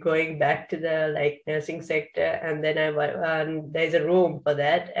going back to the like nursing sector, and then there's a room for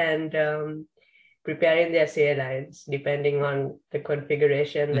that, and preparing their saline depending on the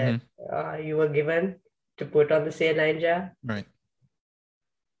configuration that you were given to put on the saline jar. Right.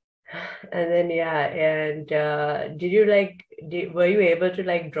 And then did you were you able to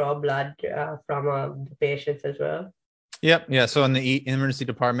like draw blood from the patients as well? Yep. Yeah. So in the emergency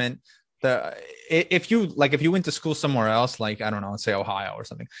department, if you went to school somewhere else, like, I don't know, let's say Ohio or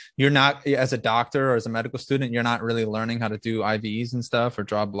something, you're not, as a doctor or as a medical student, you're not really learning how to do IVs and stuff or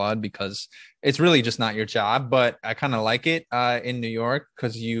draw blood because it's really just not your job. But I kind of like it in New York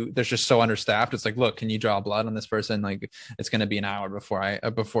because there's just so understaffed. It's like, look, can you draw blood on this person? Like it's going to be an hour before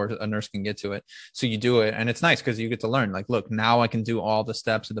a nurse can get to it. So you do it. And it's nice because you get to learn like, look, now I can do all the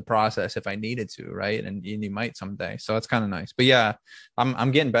steps of the process if I needed to. Right. And you might someday. So it's kind of nice. But yeah,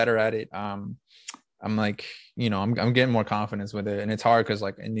 I'm getting better at it. I'm like, I'm getting more confidence with it, and it's hard because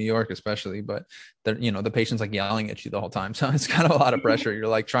like in New York, especially, but the patient's like yelling at you the whole time. So it's kind of a lot of pressure. You're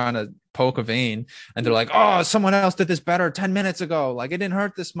like trying to poke a vein and they're like, oh, someone else did this better 10 minutes ago. Like it didn't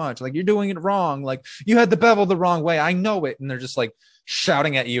hurt this much. Like you're doing it wrong. Like you had the bevel the wrong way. I know it. And they're just like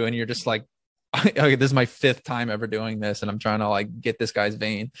shouting at you. And you're just like, okay, this is my 5th time ever doing this, and I'm trying to like get this guy's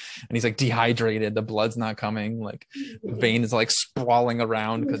vein, and he's like dehydrated, the blood's not coming, like the vein is like sprawling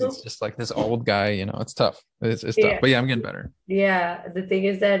around because it's just like this old guy, it's tough. It's tough, but yeah, I'm getting better. Yeah, the thing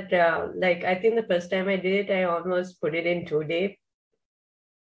is that like I think the first time I did it, I almost put it in too deep,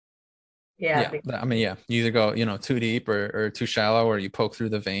 Yeah, Yeah, I mean, yeah, you either go, too deep or too shallow, or you poke through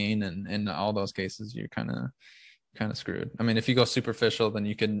the vein, and in all those cases, you're kind of screwed. I mean, if you go superficial, then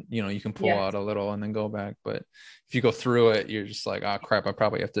you can pull yeah, out a little and then go back. But if you go through it, you're just like, oh crap, I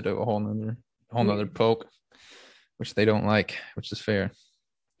probably have to do a whole yeah, nother poke, which they don't like, which is fair.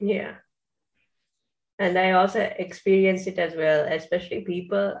 yeah. And I also experience it as well, especially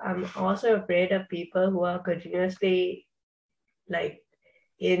people. I'm also afraid of people who are continuously like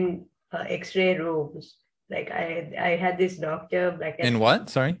in X-ray rooms. Like I had this doctor like at In what?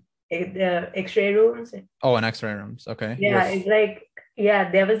 Sorry. the X-ray rooms. Oh, in X-ray rooms. Okay. Yeah, it's like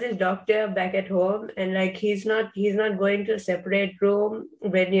yeah, there was this doctor back at home, and like he's not going to a separate room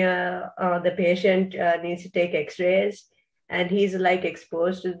when the patient needs to take X-rays, and he's like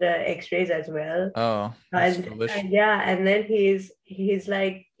exposed to the X-rays as well. Oh, that's foolish. And yeah, and then he's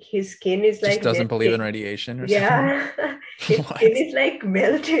like his skin is Just like doesn't believe in melting. radiation or something. Yeah, his skin What? is like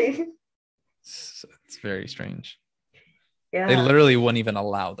melting. It's very strange. They Yeah, literally wouldn't even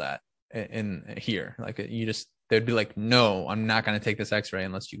allow that in here. Like you just, they'd be like, no, I'm not going to take this X-ray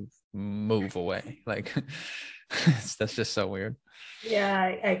unless you move away. Like that's just so weird.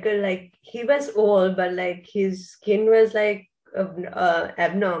 yeah, I could like he was old, but like his skin was like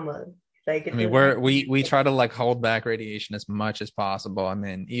abnormal. Like I it mean, was like we try to like hold back radiation as much as possible. I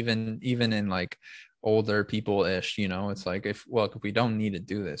mean, even in like older people ish, it's like if we don't need to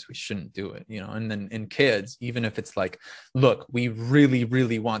do this, we shouldn't do it, and then in kids, even if it's like, look, we really,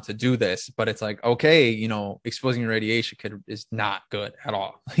 really want to do this, but it's like, okay, exposing radiation is not good at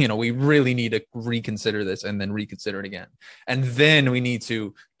all. We really need to reconsider this and then reconsider it again. And then we need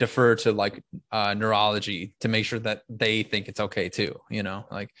to defer to like neurology to make sure that they think it's okay too,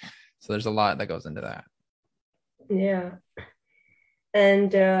 like, so there's a lot that goes into that. yeah.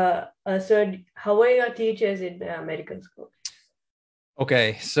 And so, how are your teachers in medical school?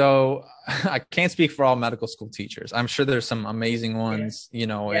 Okay, so I can't speak for all medical school teachers. I'm sure there's some amazing Yeah, ones, yeah,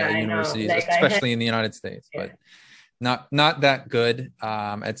 at I know. universities, Like I had, especially in the United States, yeah, but not that good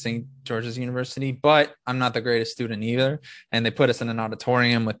at St. George's University. But I'm not the greatest student either, and they put us in an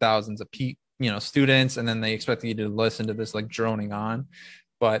auditorium with thousands of students, and then they expect you to listen to this like droning on.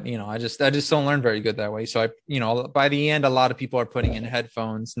 But I just don't learn very good that way. So by the end, a lot of people are putting in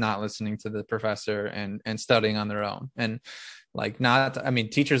headphones, not listening to the professor, and studying on their own. And like, not, I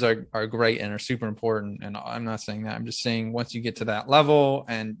mean, teachers are great and are super important, and I'm not saying that. I'm just saying, once you get to that level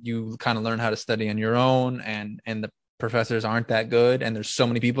and you kind of learn how to study on your own, and the professors aren't that good, and there's so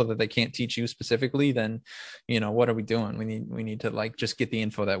many people that they can't teach you specifically, then what are we doing? We need to like just get the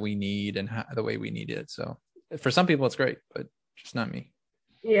info that we need and the way we need it. So for some people it's great, but just not me.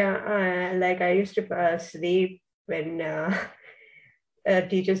 yeah. Like I used to sleep when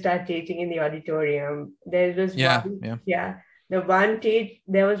teachers start teaching in the auditorium. There was Yeah, one, yeah. yeah.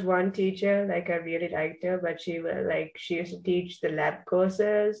 There was one teacher, like I really liked her, but she used to teach the lab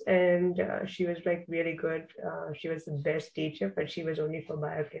courses, and she was like really good. She was the best teacher, but she was only for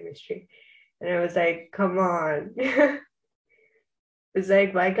biochemistry. And I was like, come on. It's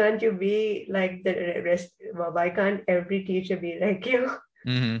like, why can't you be like the rest? Well, why can't every teacher be like you?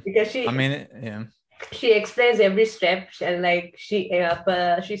 Hmm. Because I mean, yeah. she explains every step, and like she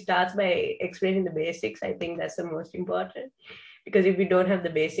starts by explaining the basics. I think that's the most important, because if you don't have the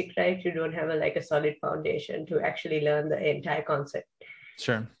basic right, you don't have like a solid foundation to actually learn the entire concept.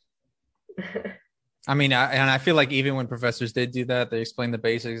 Sure. I mean, I feel like even when professors did do that, they explained the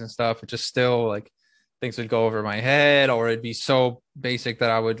basics and stuff, it just still like things would go over my head, or it'd be so basic that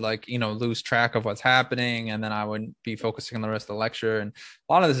I would like, lose track of what's happening. And then I wouldn't be focusing on the rest of the lecture. And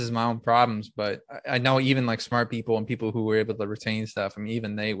a lot of this is my own problems, but I know even like smart people and people who were able to retain stuff, I mean,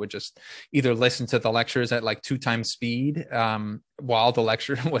 even they would just either listen to the lectures at like 2 times speed while the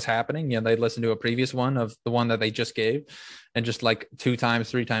lecture was happening. They'd listen to a previous one of the one that they just gave and just like 2 times,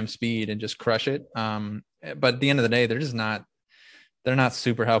 3 times speed and just crush it. But at the end of the day, they're not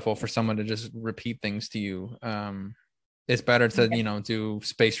super helpful for someone to just repeat things to you. It's better to, do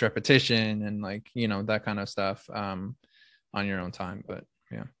spaced repetition and like, that kind of stuff on your own time. But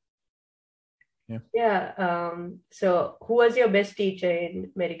yeah. Yeah. Yeah. So who was your best teacher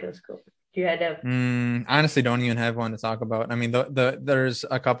in medical school? You had a Honestly, don't even have one to talk about. I mean, there's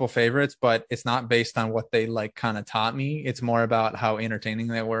a couple favorites, but it's not based on what they like kind of taught me. It's more about how entertaining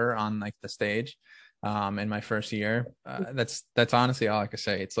they were on like the stage in my first year. That's honestly all I could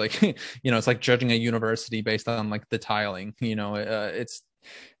say. It's like it's like judging a university based on like the tiling. It's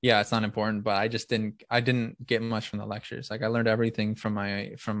yeah, it's not important, but I didn't get much from the lectures. Like I learned everything from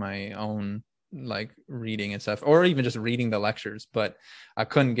my own like reading and stuff, or even just reading the lectures, but I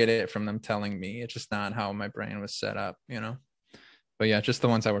couldn't get it from them telling me. It's just not how my brain was set up. But yeah, just the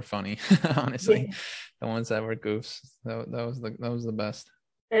ones that were funny, honestly. Yeah. The ones that were goofs. That was the best.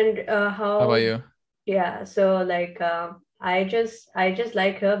 And How about how, you? yeah, so like I just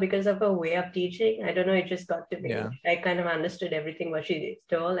like her because of her way of teaching. I don't know, it just got to me. Yeah, I kind of understood everything what she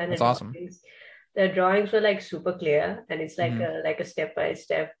told, and that's awesome. the drawings were like super clear, and it's Hmm. like a step by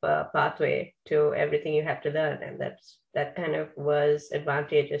step pathway to everything you have to learn, and that kind of was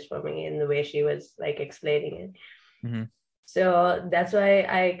advantageous for me in the way she was like explaining it. Hmm. So that's why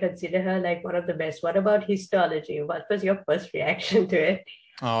I consider her like one of the best. What about histology? What was your first reaction to it?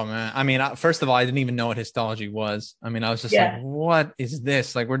 Oh man, I mean, first of all, I didn't even know what histology was. I mean, I was just like, Yeah. "What is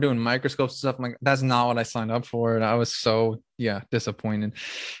this?" Like, we're doing microscopes and stuff. I'm like, that's not what I signed up for, and I was so yeah disappointed.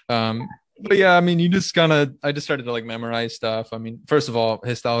 But yeah, I mean, I just started to like memorize stuff. I mean, first of all,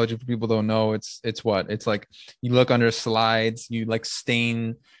 histology for people who don't know, it's what it's like. You look under slides, you like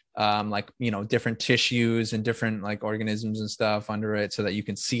stain like different tissues and different like organisms and stuff under it so that you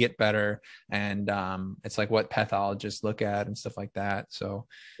can see it better, and it's like what pathologists look at and stuff like that. So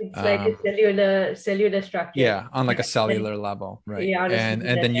It's like a um cellular structure. yeah, on like a Yeah. cellular level, right? Yeah, honestly,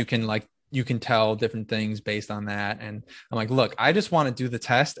 And then you can tell different things based on that. And I'm like, look, I just want to do the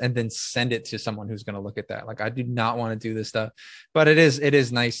test and then send it to someone who's going to look at that. Like, I do not want to do this stuff, but it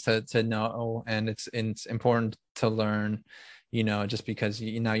is nice to know, and it's important to learn, just because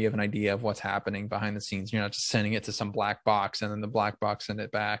now you have an idea of what's happening behind the scenes. You're not just sending it to some black box and then the black box send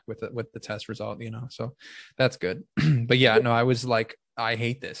it back with the test result. So that's good. But yeah, no, I was like, I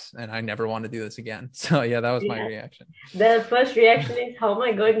hate this and I never want to do this again. So yeah, that was my yeah. reaction. The first reaction is, how am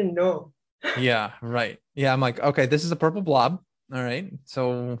I going to know? Yeah, right. Yeah, I'm like, okay, this is a purple blob. All right.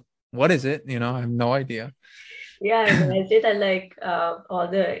 So what is it? I have no idea. Yeah, I realized it. And like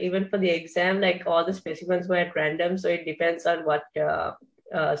even for the exam, like all the specimens were at random, so it depends on what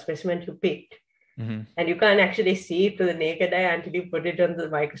specimen you picked. Hmm. And you can't actually see it to the naked eye until you put it on the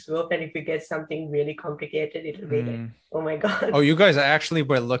microscope. And if you get something really complicated, it'll be like, Mm. oh my Oh, God. you guys actually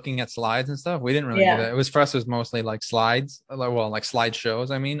were looking at slides and stuff. We didn't really do Yeah. that. It was for us. It was mostly like slides, well, like slide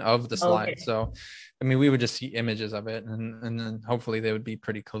shows. I mean, of the slides. Okay. So, I mean, we would just see images of it, and then hopefully they would be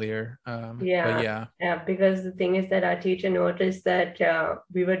pretty clear. But Yeah. yeah. Yeah, because the thing is that our teacher noticed that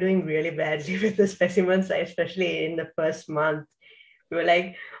we were doing really badly with the specimens, especially in the first month. We were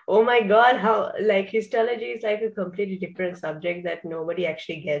like, oh my God, how like histology is like a completely different subject that nobody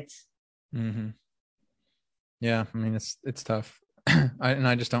actually gets. Hmm. Yeah, I mean, it's tough.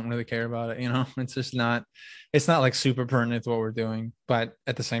 I just don't really care about it. It's not like super pertinent to what we're doing, but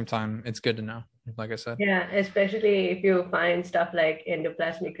at the same time, it's good to know, like I said. Yeah, especially if you find stuff like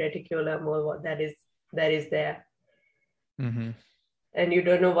endoplasmic reticulum or what that is there. Hmm. And you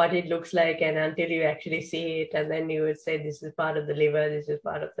don't know what it looks like, and until you actually see it, and then you would say this is part of the liver, this is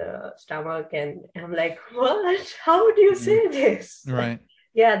part of the stomach, and I'm like, what? How do you Hmm. say this? Like, Right.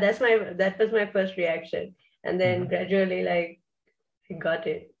 yeah, that was my first reaction, and then Hmm. gradually, like, I got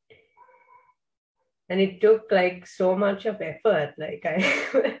it, and it took like so much of effort. Like, I,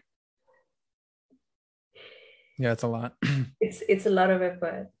 Yeah, it's a lot. it's a lot of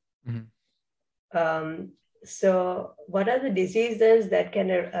effort. Mhm. Um, so, what are the diseases that can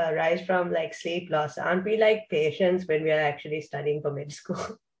arise from like sleep loss? Aren't we like patients when we are actually studying for med school?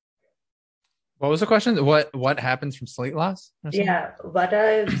 What was the question? What happens from sleep loss or something? Yeah, what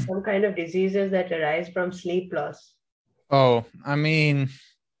are some kind of diseases that arise from sleep loss? Oh, I mean,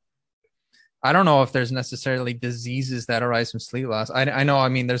 I don't know if there's necessarily diseases that arise from sleep loss. I know, I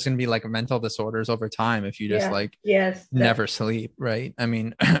mean, there's going to be like mental disorders over time if you just Yeah, like yes, that, never sleep, right? I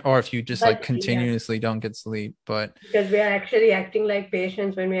mean, or if you just like but yeah, continuously don't get sleep. But because we are actually acting like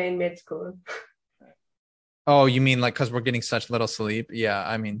patients when we are in med school. oh, you mean like because we're getting such little sleep? Yeah,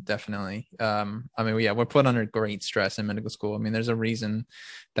 I mean, definitely. I mean, yeah, we're put under great stress in medical school. I mean, there's a reason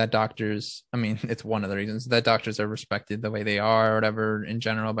that doctors, I mean, it's one of the reasons that doctors are respected the way they are or whatever in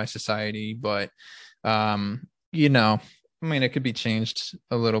general by society. But you know, I mean, it could be changed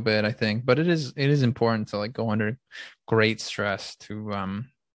a little bit, I think, but it is important to like go under great stress to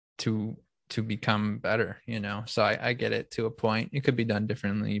to become better. So I get it to a point. It could be done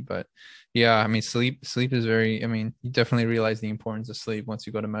differently, but yeah, I mean, sleep is very, I mean, you definitely realize the importance of sleep once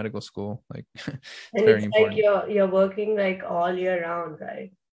you go to medical school. Like it's And very it's like important. you're working like all year round,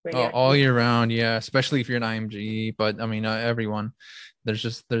 right? When Oh, you're all year round, yeah, especially if you're an IMG, but I mean, everyone,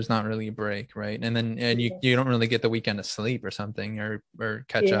 there's not really a break, right? And then and you don't really get the weekend to sleep or something or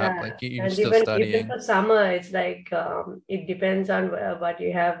catch up. yeah, Like you're and still even studying. for summer, it's like it depends on what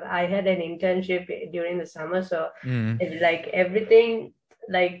you have. I had an internship during the summer, so Mm, it's like everything.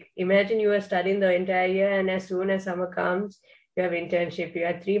 Like imagine you were studying the entire year, and as soon as summer comes, you have internship. You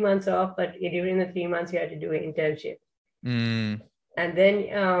had 3 months off, but during the 3 months, you had to do an internship. mm. And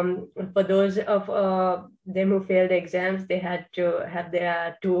then for those of them who failed exams, they had to have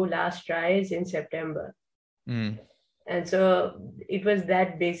their two last tries in September. Mm. And so it was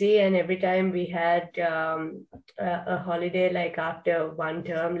that busy, and every time we had a holiday, like after one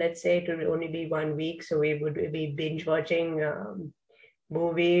term, let's say, it would only be 1 week, so we would be binge watching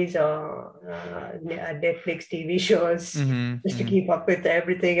movies or Netflix TV shows Mm-hmm. just to Mm-hmm. keep up with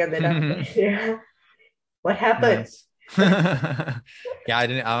everything. And then after, yeah, what happened? Nice. Yeah, I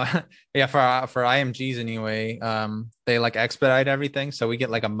didn't. Yeah, for IMGs anyway, they like expedite everything, so we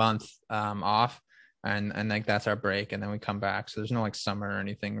get like a month off, and like that's our break, and then we come back. So there's no like summer or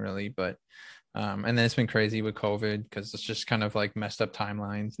anything really, but and then it's been crazy with COVID because it's just kind of like messed up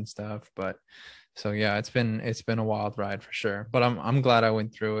timelines and stuff. But so yeah, it's been a wild ride for sure. But I'm glad I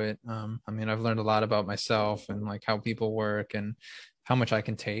went through it. I mean, I've learned a lot about myself and like how people work and how much I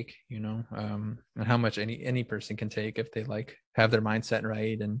can take, and how much any person can take if they like have their mindset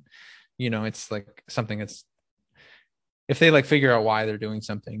right. And it's like something that's, if they like figure out why they're doing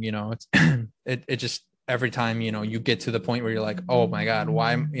something, it's it just every time you get to the point where you're like, oh my god,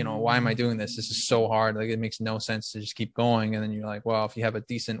 why am I doing this? This is so hard. Like it makes no sense to just keep going. And then you're like, well, if you have a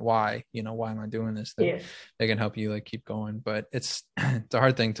decent why, why am I doing this, then Yeah. they can help you like keep going. But it's it's a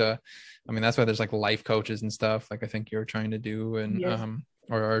hard thing to, I mean, that's why there's like life coaches and stuff like I think you're trying to do, and Yes.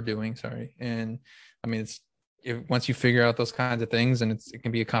 or are doing, sorry. And I mean, once you figure out those kinds of things, and it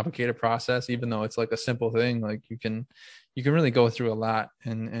can be a complicated process, even though it's like a simple thing, like you can really go through a lot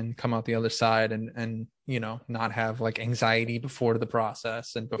and come out the other side, and not have like anxiety before the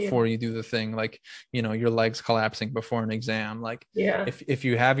process and Yeah. before you do the thing, like your legs collapsing before an exam. Like Yeah. if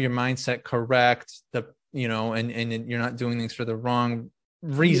you have your mindset correct, and you're not doing things for the wrong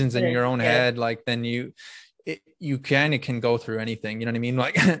reasons in your own Yes. head, like then you kind of can go through anything, you know what I mean?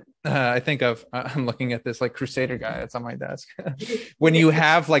 Like I think I'm looking at this like Crusader guy that's on my desk. When you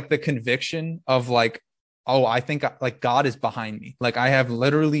have like the conviction of like, oh, I think like God is behind me. Like I have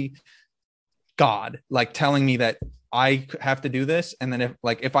literally God like telling me that I have to do this. And then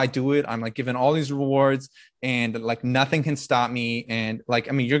if I do it, I'm like given all these rewards, and like nothing can stop me. And like,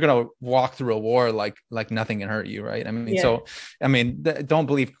 I mean, you're going to walk through a war, like nothing can hurt you. Right. I mean, Yeah. so, I mean, don't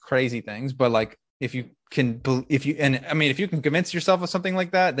believe crazy things, but like, if you can, and I mean, if you can convince yourself of something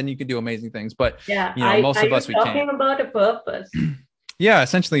like that, then you can do amazing things. But, Yeah. most Are of you us, we can't. talking about a purpose? Yeah.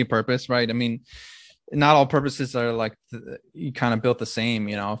 Essentially a purpose. Right. I mean, not all purposes are like you kind of built the same.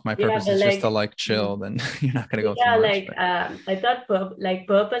 If my Yeah, purpose but is just to like, like chill, then you're not going to go through yeah, much. like But I thought like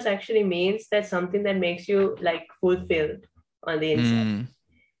purpose actually means that something that makes you like fulfilled on the inside.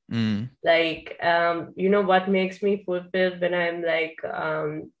 mm, mm, Like what makes me fulfilled when I'm like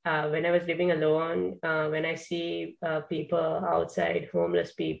when I was living alone, when I see people outside,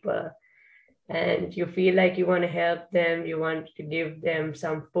 homeless people, and you feel like you want to help them, you want to give them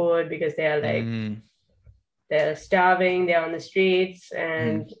some food because they are like mm, they're starving, they're on the streets, mm,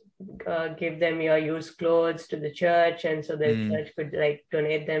 and give them your used clothes to the church, and so the mm, church could like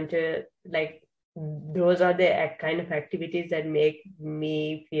donate them to like those are the kind of activities that make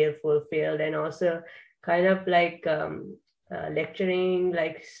me feel fulfilled. And also kind of like lecturing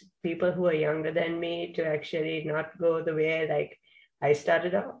like people who are younger than me to actually not go the way like I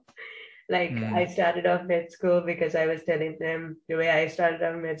started off. Like I mm. started off med school because I was telling them the way I started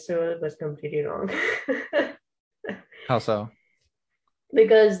off med school was completely wrong. How so?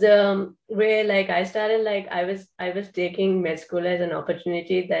 Because the way like I started, like I was taking med school as an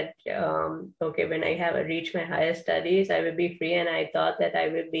opportunity that okay, when I have reached my higher studies I will be free, and I thought that I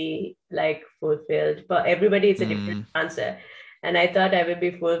will be like fulfilled. But everybody, it's a different Mm. answer. And I thought I would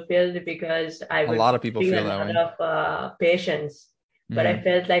be fulfilled because I A would lot of people bring a feel that lot way. of patience. But I Mm.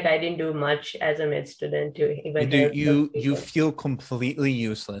 felt like I didn't do much as a med student to You even do help those you people. feel completely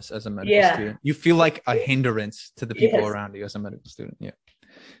useless as a medical Yeah. student. You feel like a hindrance to the people Yes. around you as a medical student. Yeah,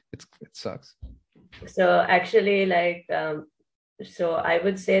 it sucks. So actually, like, so I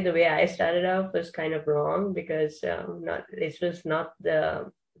would say the way I started off was kind of wrong because not it was not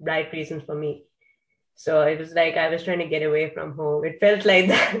the right reason for me. So it was like I was trying to get away from home. It felt like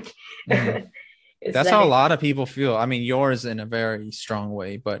that. Mm. It's That's how a like, lot of people feel. I mean, yours in a very strong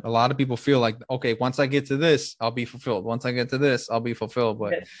way, but a lot of people feel like, okay, once I get to this, I'll be fulfilled. Once I get to this, I'll be fulfilled.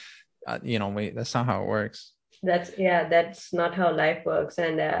 But wait, that's not how it works. that's not how life works.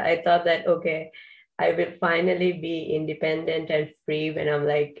 And I thought that okay, I will finally be independent and free when I'm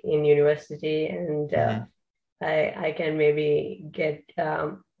like in university, and Mm-hmm. I can maybe get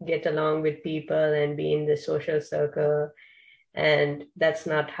along with people and be in the social circle. And that's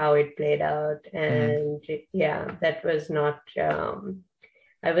not how it played out. Mm-hmm. And yeah, that was not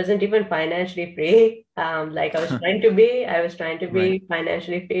I wasn't even financially free. Like I was trying to Right. be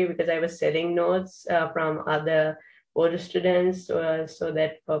financially free because I was selling notes from other older students, so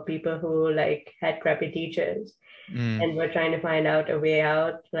that for people who like had crappy teachers Mm, and were trying to find out a way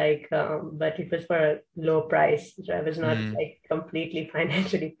out, like, but it was for a low price. So I was not mm, like completely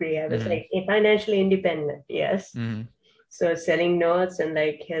financially free. I was mm, like financially independent, yes. mm, So selling notes and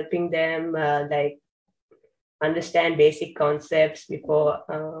like helping them like understand basic concepts before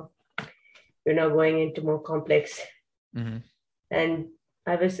going into more complex. mm, And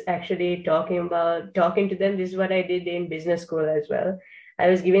I was actually talking to them. This is what I did in business school as well. I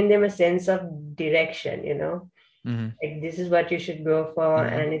was giving them a sense of direction, mm, like this is what you should go for,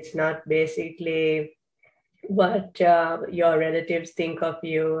 mm, and it's not basically what your relatives think of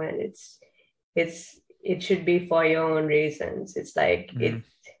you, and it should be for your own reasons. It's like mm.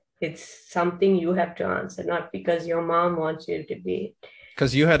 it's something you have to answer, not because your mom wants you to be.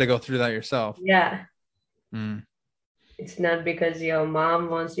 Because you had to go through that yourself. Yeah, Mm, it's not because your mom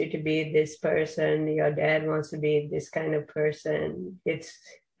wants you to be this person, your dad wants to be this kind of person.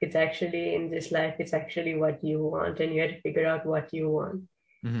 It's actually in this life, it's actually what you want, and you have to figure out what you want.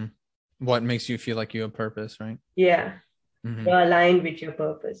 mm. What makes you feel like you have purpose, right? Yeah, Mm, you're aligned with your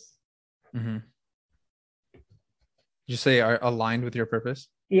purpose. mm. You say are aligned with your purpose?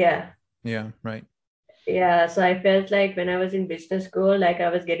 Yeah. Yeah, right. Yeah, so I felt like when I was in business school, like I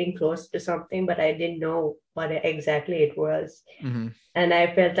was getting close to something, but I didn't know what exactly it was. Mm, And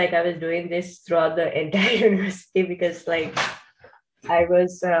I felt like I was doing this throughout the entire university because, like, I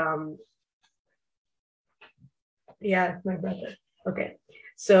was, yeah, my brother. Okay.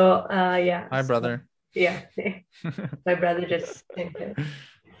 So, yeah. hi, So, brother. yeah, my brother just entered.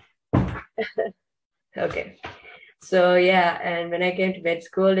 Okay. So yeah, and when I came to med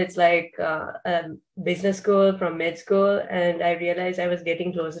school, it's like business school from med school, and I realized I was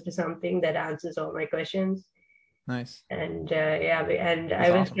getting closer to something that answers all my questions. Nice. And yeah, and That's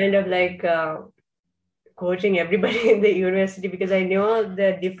I was awesome. kind of like coaching everybody in the university because I know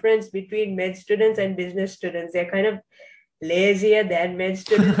the difference between med students and business students. They're kind of lazier than med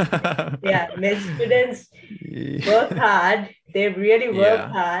students. Yeah, med students work hard. They really work Yeah,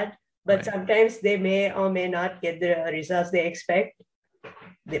 hard, but right. sometimes they may or may not get the results they expect.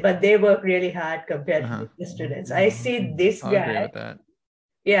 But they work really hard compared to Uh-huh. the students. I see this I'll agree guy. with that.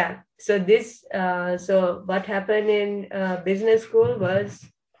 Yeah. So what happened in business school was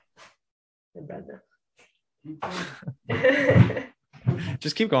my brother.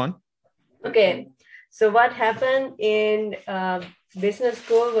 Just keep going. Okay. So what happened in business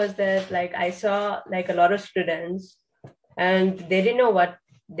school was that like I saw like a lot of students and they didn't know what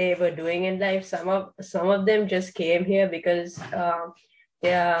they were doing in life. Some of them just came here because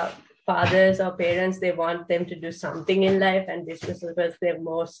their fathers or parents, they want them to do something in life, and business was the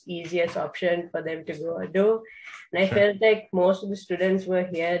most easiest option for them to go and do. And I Sure. felt like most of the students were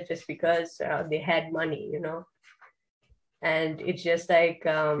here just because they had money, and it's just like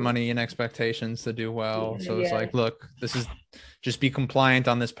Money and expectations to do well. So it's yeah. like, look, this is just be compliant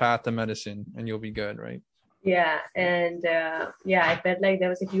on this path to medicine and you'll be good, right? Yeah, and yeah, I felt like there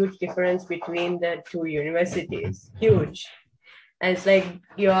was a huge difference between the two universities. Huge. And it's like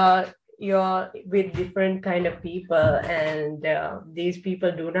you're with different kind of people, and these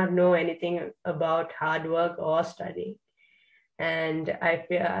people do not know anything about hard work or study. And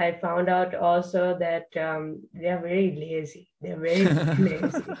I found out also that they are very lazy. They're very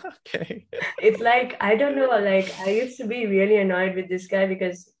lazy. Okay. It's like I don't know. Like I used to be really annoyed with this guy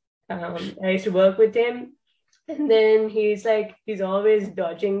because I used to work with him, and then he's always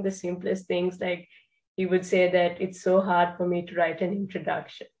dodging the simplest things. Like he would say that it's so hard for me to write an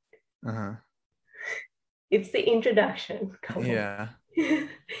introduction. Uh-huh. It's the introduction. Come on. Yeah.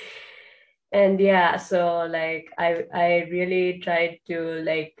 And yeah, so like I really tried to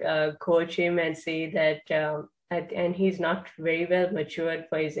like coach him and say that and he's not very well matured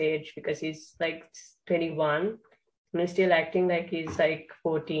for his age because he's like 21 and he's still acting like he's like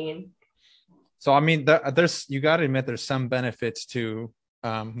 14. So I mean, there's you got to admit there's some benefits to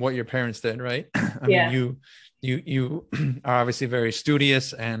what your parents did, right? I mean, Yeah. you are obviously very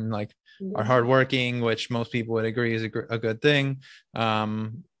studious and like are hardworking, which most people would agree is a good thing,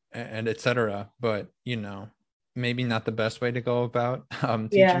 and etc. But maybe not the best way to go about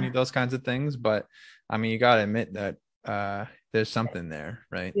teaching you Yeah. those kinds of things. But I mean, you got to admit that there's something there,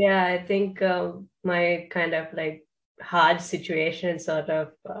 right? Yeah, I think my kind of like hard situation sort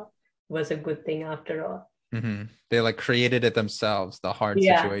of was a good thing after all. They like created it themselves, the hard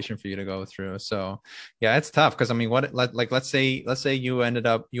Yeah. situation for you to go through. So yeah, it's tough because I mean, like let's say you end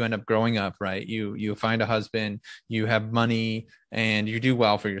up growing up, right? You find a husband, you have money, and you do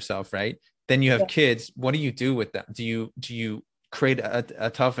well for yourself, right? Then you have kids. What do you do with them? Do you create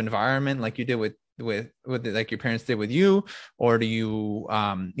a tough environment like you did with like your parents did with you, or do you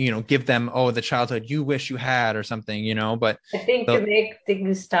give them, oh, the childhood you wish you had or something, but I think to the make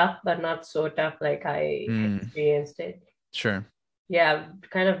things tough, but not so tough like I mm, experienced it. sure. Yeah,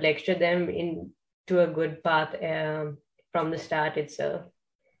 kind of lecture them into a good path from the start itself.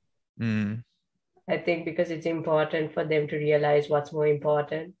 Mm. I think because it's important for them to realize what's more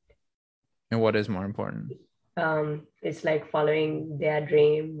important. And what is more important? It's like following their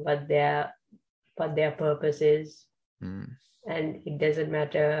dream, what their purpose is, Mm. and it doesn't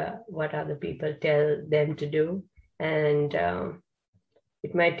matter what other people tell them to do. And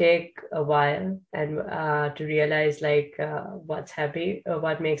it might take a while and to realize like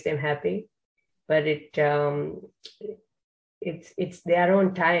what makes them happy, but it's their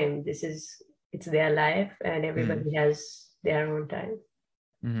own time. It's their life, and Mm. everybody has their own time.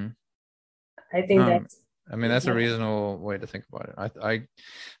 Mm. I think that's I mean, that's a reasonable way to think about it.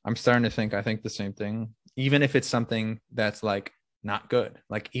 I'm starting to think, I think the same thing, even if it's something that's like not good.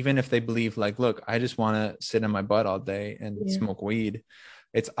 Like, even if they believe like, look, I just want to sit in my butt all day and yeah, smoke weed.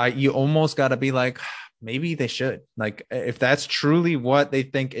 You almost got to be like, maybe they should, like, if that's truly what they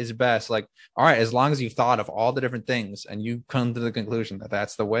think is best, like, all right, as long as you've thought of all the different things and you come to the conclusion that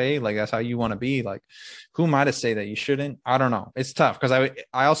that's the way, like, that's how you want to be, like, who am I to say that you shouldn't? I don't know. It's tough because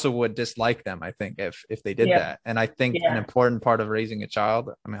I also would dislike them, I think, if they did yeah, that. And I think an yeah, important part of raising a child,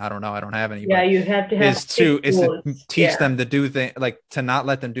 I mean, I don't know, I don't have any, yeah. but You have to have strict is to rules. teach Yeah, them to do things, like, to not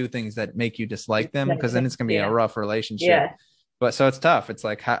let them do things that make you dislike them, because then it's going to be a yeah, rough relationship. yeah, But so it's tough. It's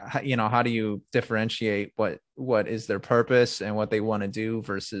like, how do you differentiate what is their purpose and what they want to do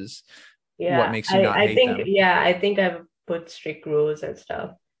versus what yeah. makes you I not I hate think them? yeah, I think I've put strict rules and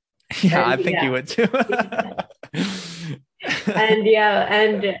stuff. Yeah, And I think you yeah, would too. and yeah,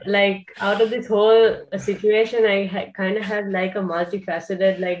 and like out of this whole situation, I kind of had like a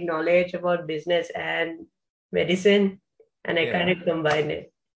multifaceted like knowledge about business and medicine, and I kind Yeah. of combined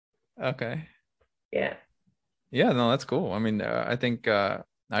it. Okay. Yeah. Yeah, no, that's cool. I mean, I think I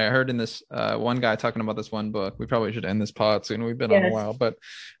heard in this one guy talking about this one book. We probably should end this pod soon. We've been on a Yes. while, but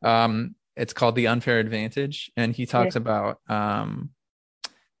it's called The Unfair Advantage, and Yeah. he talks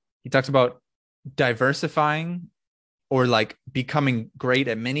about diversifying or like becoming great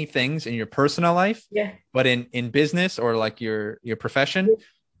at many things in your personal life, Yeah. but in business or like your profession,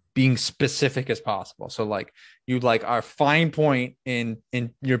 being specific as possible. So like you like are fine point in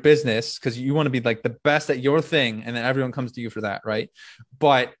your business because you want to be like the best at your thing, and then everyone comes to you for that, right?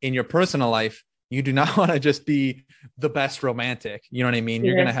 But in your personal life, you do not want to just be the best romantic. You know what I mean?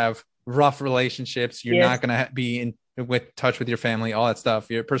 You're gonna Yes. have rough relationships. You're Yes. not gonna be in with touch with your family, all that stuff.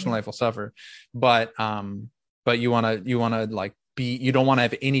 Your personal life will suffer, but you want to like be, you don't want to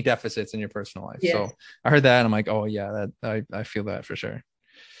have any deficits in your personal life. Yes. So I heard that and I'm like, oh yeah, that I feel that for sure.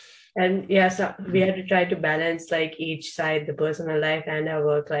 And yeah, so we have to try to balance like each side, the personal life and our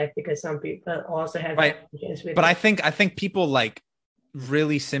work life, because some people also have Right. challenges with But I it. think I think people like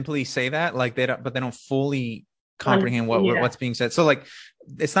really simply say that, like, they don't fully comprehend Yeah. what's being said. So like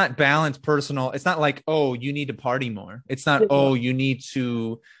it's not balanced personal. It's not like, oh, you need to party more. It's not, oh, you need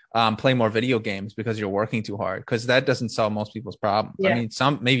to play more video games because you're working too hard, because that doesn't solve most people's problems. I Yeah. mean,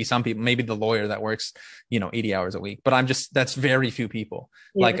 some people, maybe the lawyer that works 80 hours a week, but that's very few people.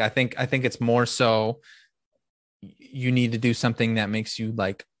 Like Yes. I think it's more so you need to do something that makes you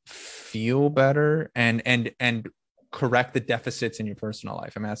like feel better and correct the deficits in your personal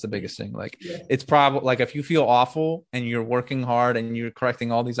life. I mean, that's the biggest thing. Like, Yes. it's probably like if you feel awful and you're working hard and you're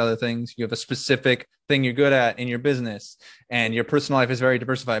correcting all these other things, you have a specific thing you're good at in your business, and your personal life is very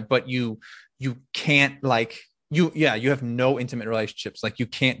diversified, but you can't like you have no intimate relationships. Like, you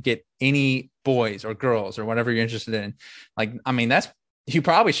can't get any boys or girls or whatever you're interested in. Like, I mean, that's, you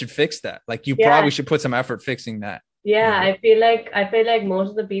probably should fix that. Like, you Yeah. probably should put some effort fixing that. Yeah. Like, I feel like most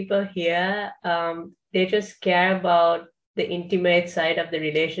of the people here, they just care about the intimate side of the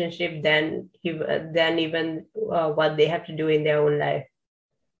relationship than even what they have to do in their own life.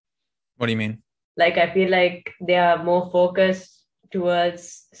 what do you mean? Like I feel like they are more focused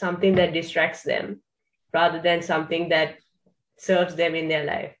towards something that distracts them rather than something that serves them in their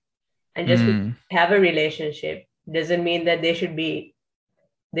life. And just to Mm. have a relationship doesn't mean that they should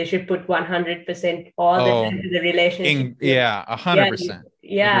put 100% all the Oh, time to the relationship. yeah, Yeah, 100%.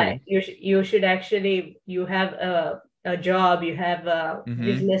 yeah, Agreed. you should actually, you have a job, you have a Mm-hmm.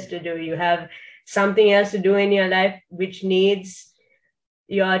 business to do, you have something else to do in your life which needs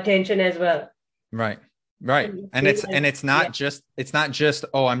your attention as well. Right. And it's not just,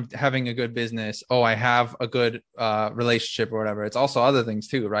 oh, I'm having a good business, oh, I have a good relationship or whatever. It's also other things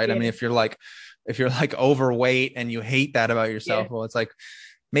too, right? I mean, if you're like overweight and you hate that about yourself, well, it's like,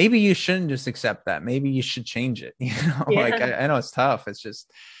 maybe you shouldn't just accept that. Maybe you should change it. Like I know it's tough. It's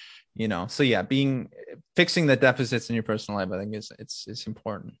just, so yeah, fixing the deficits in your personal life, I think it's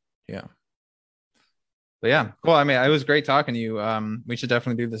important. Yeah. But yeah, cool. I mean, it was great talking to you. We should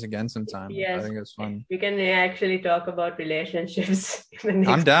definitely do this again sometime. Yes, I think it was fun. We can actually talk about relationships.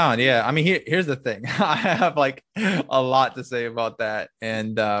 I'm down. Yeah. I mean, here's the thing. I have like a lot to say about that.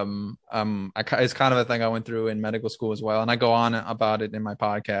 And it's kind of a thing I went through in medical school as well. And I go on about it in my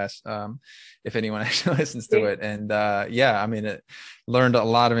podcast, if anyone actually listens to it. And yeah, I mean, it learned a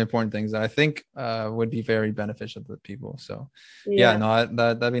lot of important things that I think would be very beneficial to people. So yeah, no,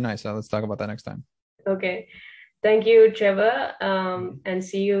 that'd be nice. Let's talk about that next time. Okay. Thank you, Trevor. And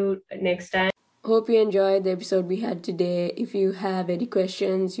see you next time. Hope you enjoyed the episode we had today. If you have any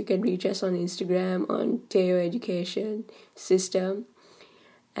questions, you can reach us on Instagram on Teo Education System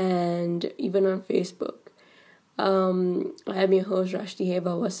and even on Facebook. I am your host, Rashti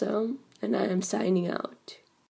Heba Wasam, and I am signing out.